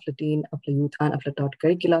Aflatoun, Aflateen, Aflayouth, and Aflataught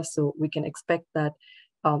curricula. So we can expect that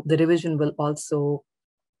the revision will also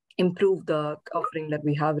improve the offering that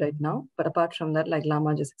we have right now. But apart from that, like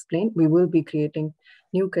Lama just explained, we will be creating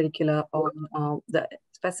new curricula on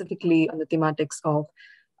specifically on the thematics of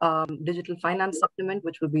digital finance supplement,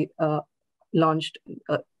 which will be launched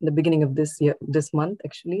in the beginning of this month,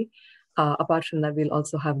 actually. Apart from that, we'll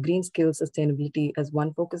also have green skills sustainability as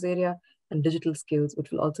one focus area, and digital skills,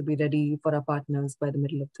 which will also be ready for our partners by the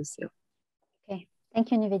middle of this year. Okay,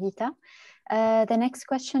 thank you, Nivedita. The next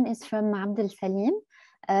question is from Abdel Salim.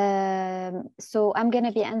 So I'm going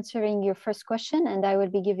to be answering your first question, and I will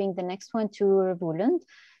be giving the next one to Roland.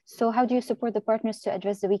 So how do you support the partners to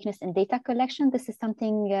address the weakness in data collection? This is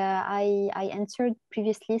something I answered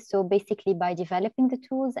previously. So basically by developing the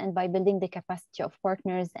tools and by building the capacity of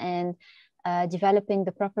partners and developing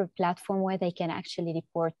the proper platform where they can actually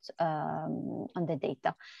report on the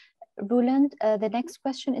data. Roland, the next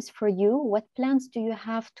question is for you. What plans do you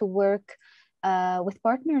have to work with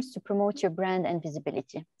partners to promote your brand and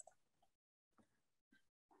visibility?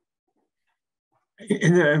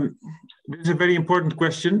 This is a very important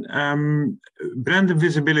question. Brand and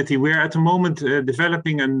visibility. We are at the moment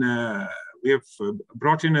developing and we have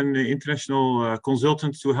brought in an international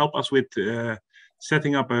consultant to help us with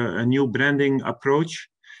setting up a new branding approach.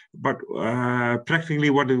 But practically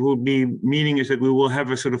what it will be meaning is that we will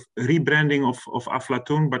have a sort of rebranding of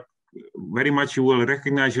Aflatoun, but very much you will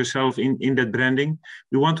recognize yourself in that branding.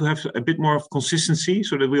 We want to have a bit more of consistency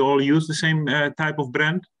so that we all use the same type of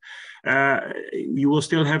brand. You will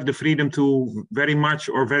still have the freedom to very much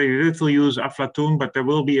or very little use Aflatoun, but there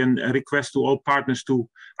will be a request to all partners to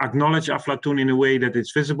acknowledge Aflatoun in a way that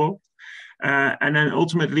it's visible. And then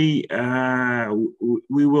ultimately,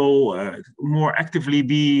 we will more actively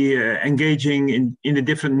be engaging in the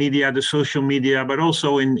different media, the social media, but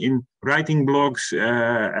also in writing blogs.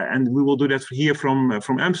 And we will do that here from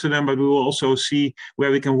Amsterdam, but we will also see where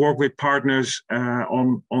we can work with partners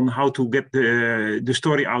on how to get the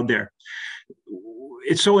story out there.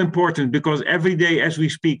 It's so important because every day as we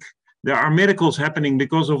speak, there are miracles happening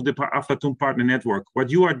because of the Aflatoun Partner Network. What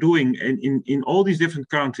you are doing in all these different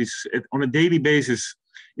countries on a daily basis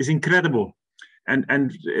is incredible. And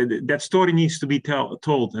that story needs to be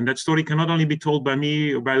told. And that story cannot only be told by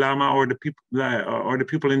me or by Lama or the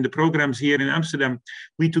people in the programs here in Amsterdam.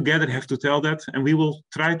 We together have to tell that. And we will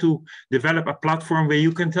try to develop a platform where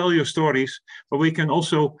you can tell your stories, but we can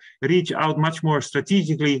also reach out much more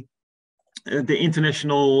strategically the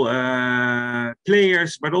international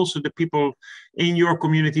players, but also the people in your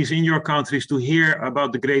communities, in your countries, to hear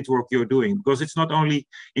about the great work you're doing. Because it's not only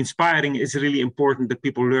inspiring, it's really important that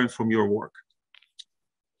people learn from your work.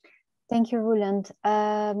 Thank you, Roland.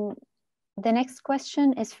 The next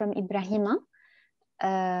question is from Ibrahima.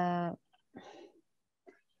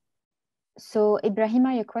 So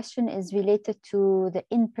Ibrahima, your question is related to the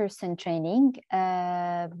in-person training.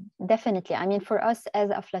 Definitely. I mean, for us as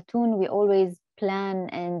Aflatoun, we always plan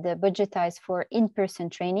and budgetize for in-person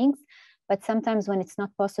trainings. But sometimes when it's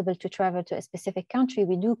not possible to travel to a specific country,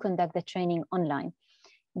 we do conduct the training online.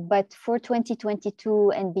 But for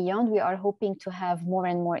 2022 and beyond, we are hoping to have more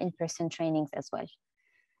and more in-person trainings as well.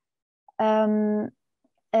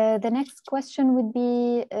 The next question would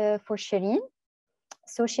be for Shireen.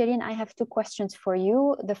 So Shireen, I have two questions for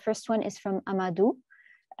you. The first one is from Amadou.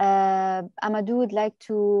 Amadou would like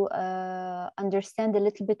to understand a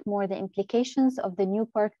little bit more the implications of the new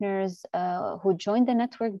partners who joined the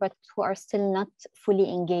network, but who are still not fully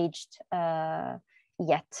engaged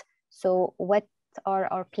yet. So what are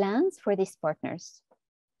our plans for these partners?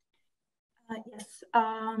 Yes.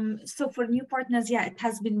 So for new partners, yeah, it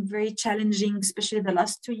has been very challenging, especially the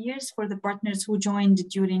last 2 years for the partners who joined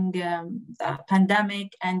during the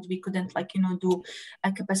pandemic, and we couldn't, like, do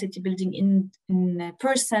a capacity building in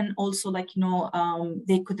person. Also, like,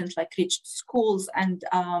 they couldn't like reach schools and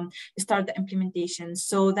start the implementation.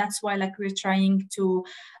 So that's why, like, we're trying to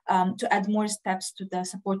add more steps to the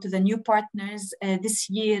support to the new partners. This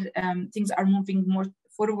year, things are moving more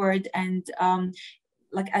forward, and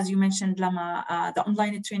like as you mentioned, Lama, the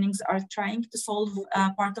online trainings are trying to solve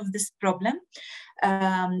part of this problem.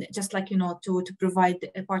 Just like, to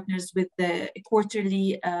provide partners with the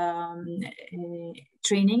quarterly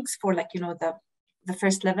trainings for, like, the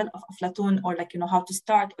first level of Aflatoun, or like, how to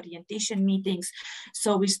start orientation meetings.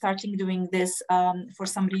 So we're starting doing this for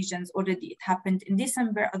some regions already. It happened in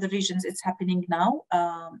December, other regions it's happening now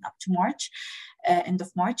up to March, end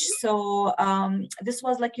of March. So this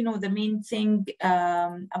was, like, the main thing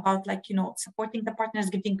about, like, supporting the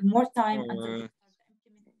partners, giving more time.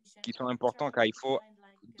 Qui sont importants, car il faut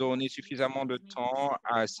donner suffisamment de temps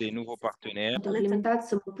à ces nouveaux partenaires.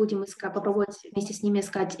 Имплементацию мы будем попробовать вместе с ними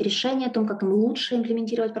искать решение о том, как им лучше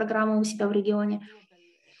имплементировать программу у себя в регионе.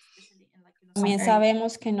 También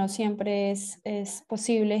sabemos que no siempre es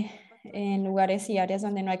posible en lugares y áreas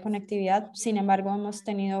donde no hay conectividad. Sin embargo, hemos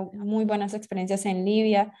tenido muy buenas experiencias en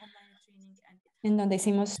Libia, en donde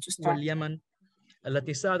hicimos واليمن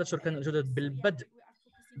التي ساعدت شركائنا الجدد بالبدء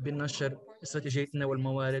بنشر استراتيجيتنا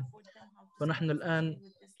والموارد. فنحن الآن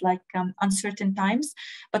like uncertain times,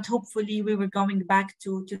 but hopefully we were going back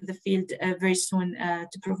to the field very soon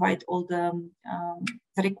to provide all the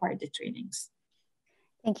required trainings.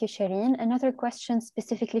 Thank you, Shireen. Another question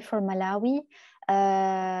specifically for Malawi.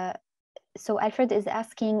 So Alfred is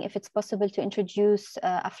asking if it's possible to introduce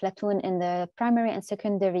Aflatoun in the primary and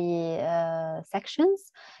secondary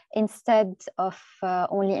sections instead of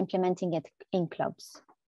only implementing it in clubs.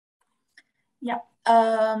 Yeah.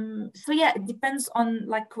 So yeah, it depends on,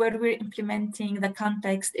 like, where we're implementing, the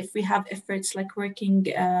context. If we have efforts like working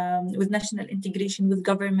with national integration with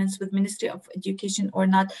governments, with Ministry of Education or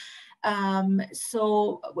not,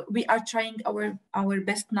 So we are trying our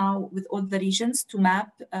best now with all the regions to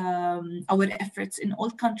map our efforts in all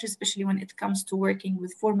countries, especially when it comes to working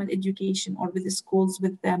with formal education or with the schools,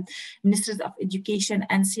 with the ministries of education,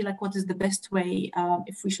 and see like what is the best way,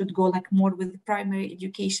 if we should go like more with primary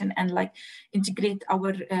education and like integrate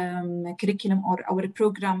our curriculum or our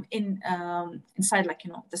program in inside like,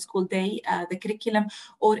 you know, the school day, the curriculum,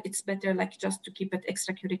 or it's better like just to keep it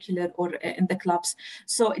extracurricular or in the clubs.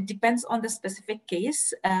 So it depends on the specific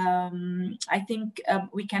case. I think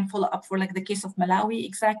we can follow up for like the case of Malawi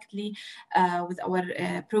exactly with our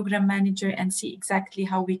program manager and see exactly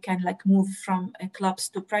how we can like move from clubs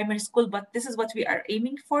to primary school. But this is what we are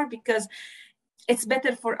aiming for, because it's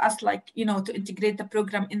better for us, like, you know, to integrate the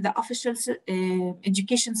program in the official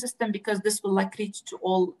education system, because this will like reach to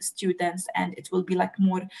all students and it will be like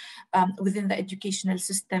more within the educational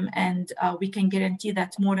system, and we can guarantee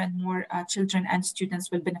that more and more children and students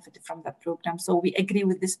will benefit from that program. So we agree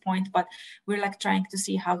with this point, but we're like trying to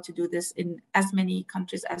see how to do this in as many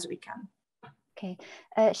countries as we can. Okay.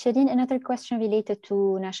 Shireen, another question related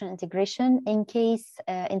to national integration. In case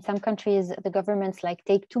in some countries, the governments like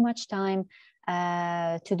take too much time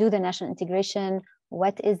to do the national integration,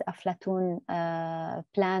 what is Aflatoun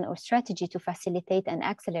plan or strategy to facilitate and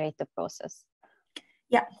accelerate the process?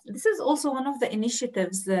 Yeah, this is also one of the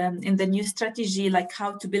initiatives in the new strategy, like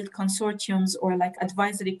how to build consortiums or like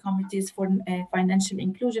advisory committees for financial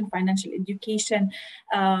inclusion, financial education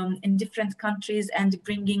in different countries, and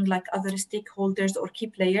bringing like other stakeholders or key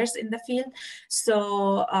players in the field.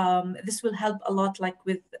 So this will help a lot, like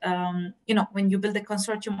with, you know, when you build a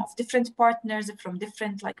consortium of different partners from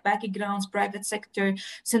different like backgrounds, private sector,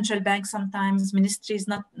 central bank, sometimes ministries,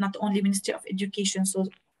 not only Ministry of Education. So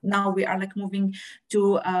now we are like moving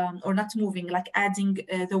to, or not moving, like adding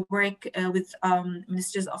the work with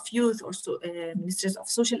ministries of youth, or ministries of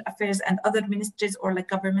social affairs and other ministries or like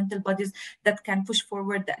governmental bodies that can push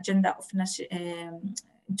forward the agenda of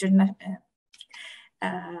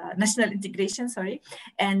national integration,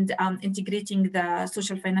 and integrating the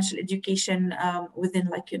social financial education within,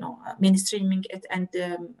 like, you know, mainstreaming it and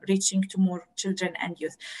reaching to more children and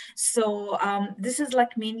youth. So this is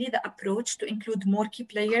like mainly the approach, to include more key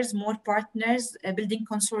players, more partners, building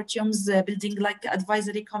consortiums, building like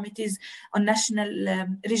advisory committees on national,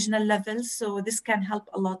 regional levels. So this can help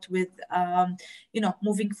a lot with, you know,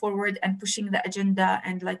 moving forward and pushing the agenda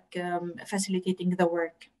and like facilitating the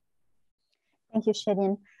work. Thank you,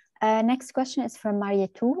 Shireen. Next question is from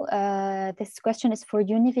Marietou. This question is for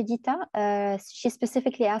you, Nivedita. She's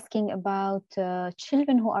specifically asking about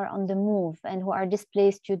children who are on the move and who are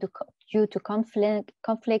displaced due to conflict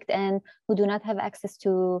and who do not have access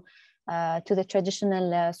to the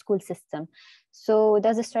traditional school system. So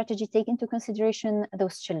does the strategy take into consideration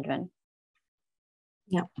those children?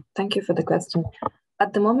 Yeah, thank you for the question.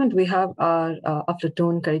 At the moment, we have our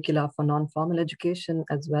Aflatoun curricula for non-formal education,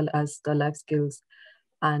 as well as the life skills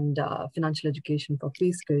and financial education for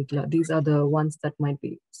peace curricula. These are the ones that might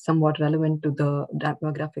be somewhat relevant to the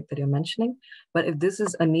demographic that you're mentioning. But if this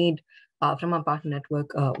is a need from our partner network,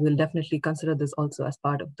 we'll definitely consider this also as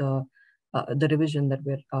part of the revision that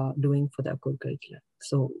we're doing for the core curricula.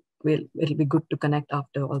 So it'll be good to connect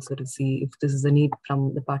after also to see if this is a need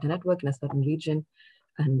from the partner network in a certain region,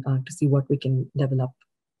 and to see what we can develop.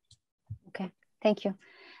 Okay, thank you.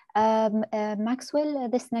 Maxwell,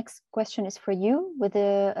 this next question is for you, with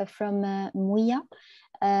from Muia.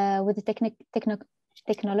 With the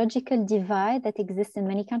technological divide that exists in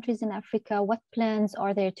many countries in Africa, what plans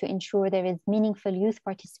are there to ensure there is meaningful youth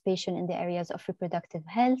participation in the areas of reproductive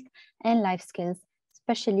health and life skills,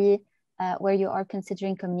 especially where you are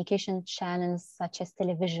considering communication channels such as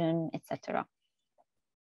television, etc.?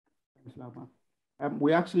 Thanks, Lama.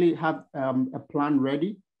 We actually have a plan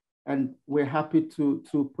ready, and we're happy to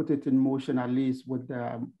put it in motion, at least with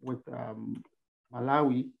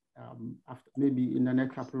Malawi, after maybe in the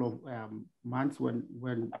next couple of months, when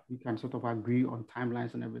we can sort of agree on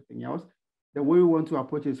timelines and everything else. The way we want to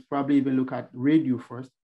approach is probably even look at radio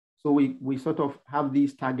first. So we sort of have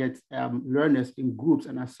these target learners in groups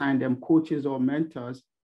and assign them coaches or mentors.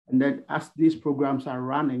 And then as these programs are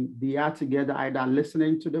running, they are together either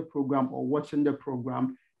listening to the program or watching the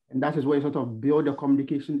program. And that is where you sort of build the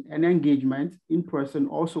communication and engagement in person,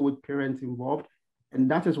 also with parents involved.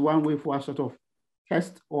 And that is one way for us sort of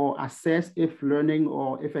test or assess if learning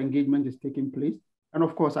or if engagement is taking place. And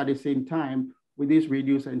of course, at the same time, with these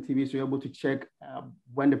radios and TVs, you're able to check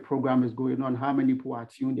when the program is going on, how many people are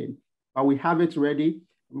tuned in. But we have it ready.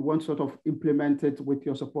 We want to sort of implement it with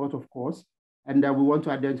your support, of course. And we want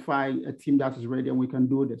to identify a team that is ready, and we can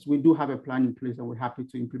do this. We do have a plan in place, and we're happy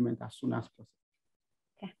to implement as soon as possible.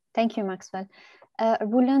 Okay, Thank you, Maxwell.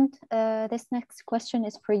 Roland, this next question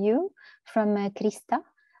is for you from Krista.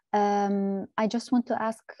 I just want to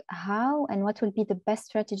ask how and what will be the best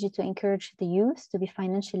strategy to encourage the youth to be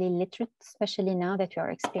financially literate, especially now that we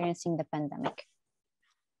are experiencing the pandemic?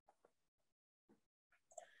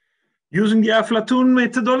 Using the Aflatoun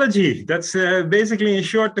methodology. That's basically, in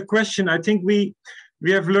short, the question. I think we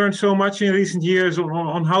have learned so much in recent years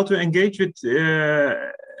on how to engage with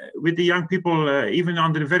the young people, even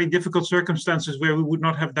under very difficult circumstances where we would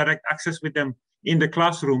not have direct access with them in the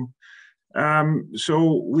classroom.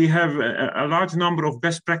 So we have a large number of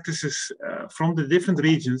best practices from the different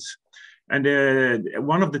regions. And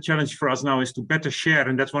one of the challenges for us now is to better share,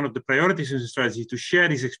 and that's one of the priorities in the strategy, to share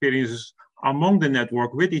these experiences among the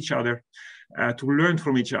network with each other, to learn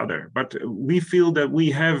from each other. But we feel that we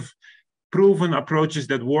have proven approaches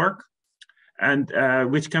that work and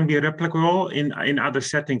which can be replicable in other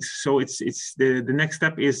settings. So it's the next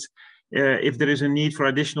step is if there is a need for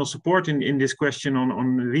additional support in this question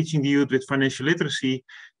on reaching the youth with financial literacy,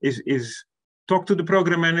 is talk to the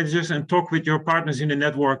program managers and talk with your partners in the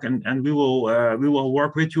network, and we will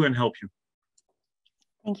work with you and help you.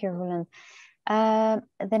 Thank you, Roland.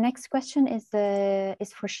 The next question is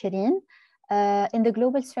for Shireen. In the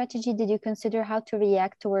global strategy, did you consider how to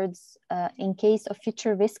react towards in case of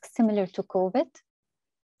future risks similar to COVID?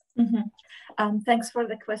 Mm-hmm. Thanks for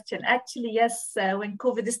the question. Actually, yes, when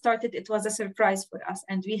COVID started, it was a surprise for us,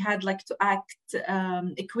 and we had to act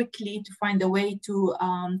quickly to find a way to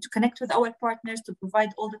connect with our partners, to provide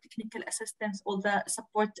all the technical assistance, all the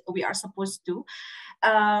support we are supposed to.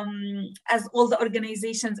 As all the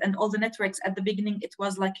organizations and all the networks at the beginning, it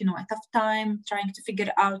was a tough time trying to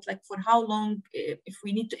figure out for how long, if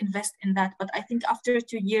we need to invest in that. But I think after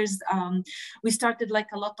 2 years, we started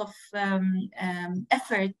a lot of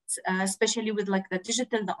effort, especially with the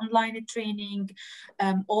digital, the online training,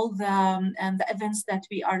 all the events that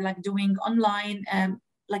we are doing online,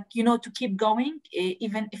 to keep going,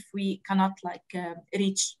 even if we cannot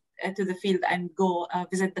reach to the field and go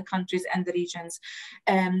visit the countries and the regions.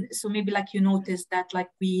 So maybe you noticed that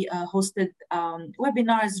we hosted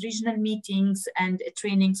webinars, regional meetings and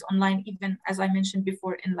trainings online, even as I mentioned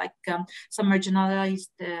before, in some marginalized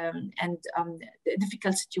and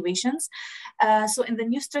difficult situations. So in the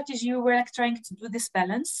new strategy, we were trying to do this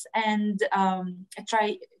balance and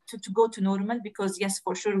try to go to normal, because yes,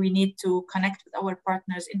 for sure, we need to connect with our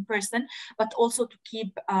partners in person, but also to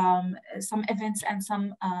keep some events and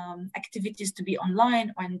some activities to be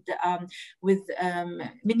online and with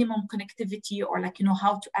minimum connectivity, or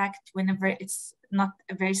how to act whenever it's not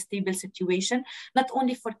a very stable situation. Not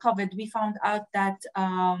only for COVID, we found out that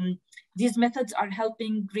these methods are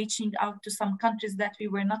helping reaching out to some countries that we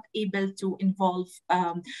were not able to involve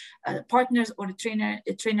partners or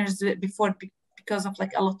trainers before, because of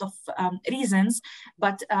a lot of reasons.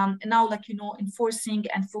 But now enforcing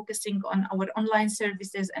and focusing on our online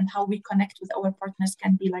services and how we connect with our partners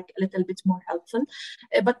can be a little bit more helpful.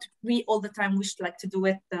 But we all the time wish to do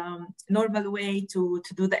it normal way, to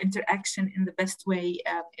do the interaction in the best way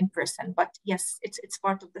in person. But yes, it's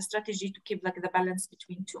part of the strategy to keep the balance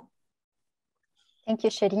between two. Thank you,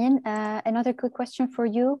 Shireen. Another quick question for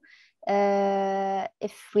you.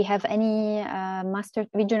 If we have any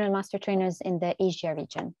regional master trainers in the Asia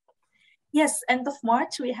region. Yes, end of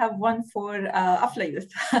March, we have one for Aflatoun.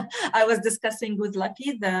 I was discussing with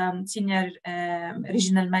Lucky, the senior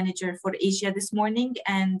regional manager for Asia this morning,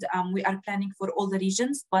 and we are planning for all the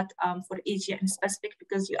regions, but for Asia in specific,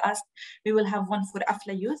 because you asked, we will have one for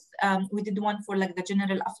Aflatoun. We did one for the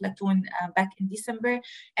general Aflatoun back in December,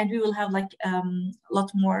 and we will have a lot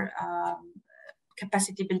more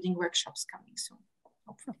capacity building workshops coming soon.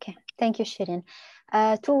 Okay, thank you, Shireen.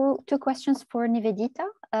 Two questions for Nivedita.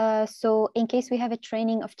 So in case we have a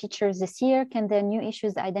training of teachers this year, can the new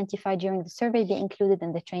issues identified during the survey be included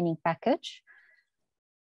in the training package?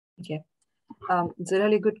 Okay, it's a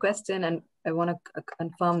really good question, and I want to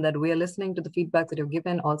confirm that we are listening to the feedback that you've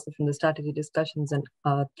given, also from the strategy discussions and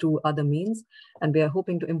through other means, and we are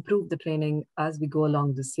hoping to improve the training as we go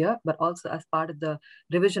along this year, but also as part of the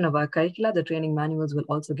revision of our curricula, the training manuals will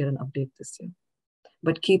also get an update this year.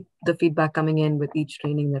 But keep the feedback coming in with each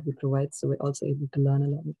training that we provide, so we're also able to learn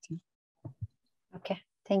along with you. Okay,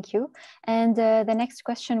 thank you. And the next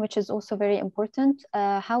question, which is also very important,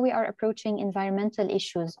 how we are approaching environmental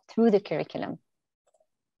issues through the curriculum.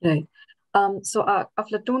 Right. So our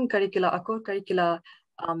Aflatoun curricula, our core curricula,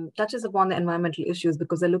 touches upon the environmental issues,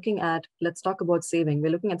 because they're looking at, let's talk about saving.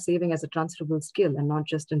 We're looking at saving as a transferable skill and not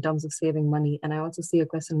just in terms of saving money. And I also see a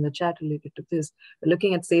question in the chat related to this. We're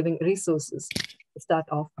looking at saving resources to start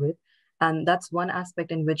off with. And that's one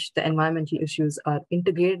aspect in which the environmental issues are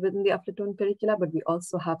integrated within the Aflatoun curricula, but we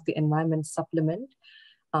also have the environment supplement,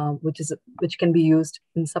 which can be used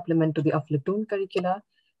in supplement to the Aflatoun curricula.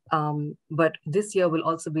 But this year we'll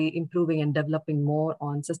also be improving and developing more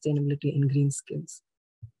on sustainability and green skills.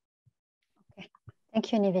 Okay,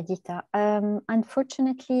 thank you, Nivedita.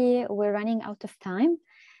 Unfortunately, we're running out of time.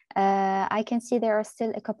 I can see there are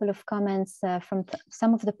still a couple of comments from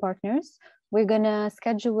some of the partners. We're gonna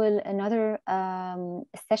schedule another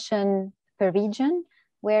session per region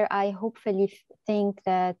where I hopefully think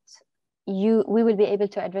that we will be able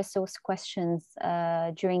to address those questions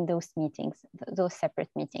during those meetings, those separate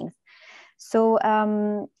meetings. So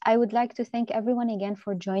I would like to thank everyone again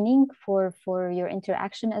for joining, for your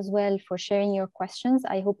interaction as well, for sharing your questions.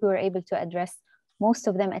 I hope we were able to address most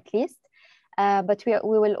of them at least. But we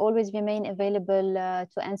will always remain available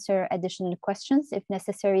to answer additional questions if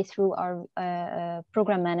necessary through our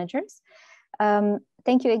program managers.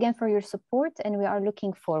 Thank you again for your support, and we are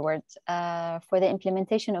looking forward for the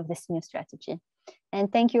implementation of this new strategy.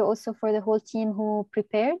 And thank you also for the whole team who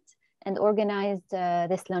prepared and organized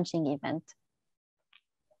this launching event.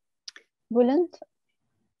 Bulent?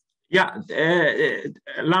 Yeah,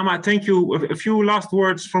 Lama, thank you. A few last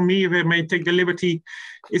words from me, if I may take the liberty.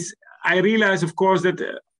 I realize, of course, that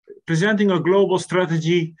presenting a global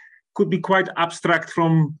strategy could be quite abstract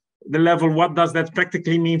from the level, what does that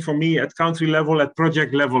practically mean for me at country level, at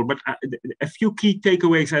project level? But a few key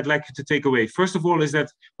takeaways I'd like you to take away. First of all, is that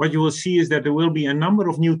what you will see is that there will be a number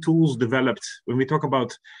of new tools developed when we talk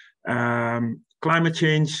about climate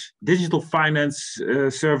change, digital finance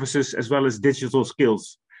services, as well as digital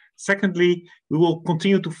skills. Secondly, we will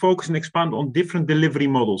continue to focus and expand on different delivery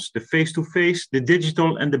models, the face-to-face, the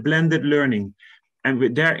digital, and the blended learning. And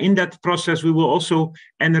in that process, we will also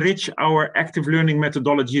enrich our active learning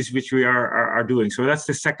methodologies, which we are doing. So that's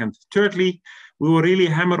the second. Thirdly, we will really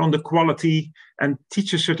hammer on the quality, and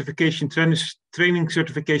teacher certification, training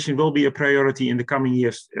certification will be a priority in the coming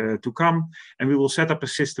years to come. And we will set up a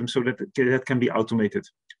system so that that can be automated.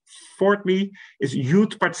 Fourthly is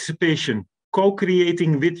youth participation.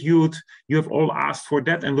 Co-creating with youth, you have all asked for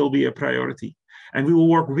that and will be a priority. And we will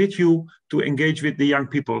work with you to engage with the young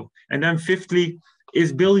people. And then fifthly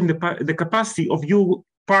is building the capacity of you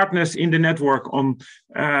partners in the network on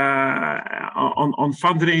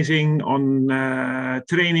fundraising, on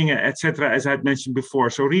training, etc., as I had mentioned before.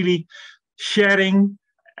 So really sharing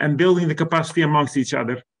and building the capacity amongst each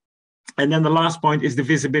other. And then the last point is the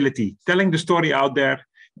visibility, telling the story out there,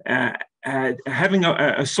 having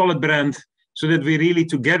a solid brand, so that we really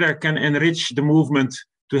together can enrich the movement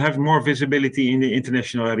to have more visibility in the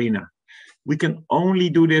international arena. We can only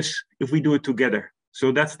do this if we do it together.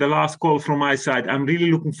 So that's the last call from my side. I'm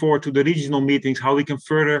really looking forward to the regional meetings, how we can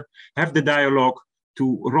further have the dialogue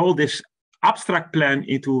to roll this abstract plan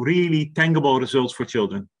into really tangible results for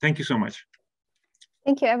children. Thank you so much.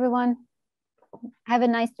 Thank you, everyone. Have a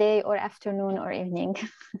nice day or afternoon or evening.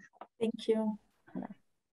 Thank you.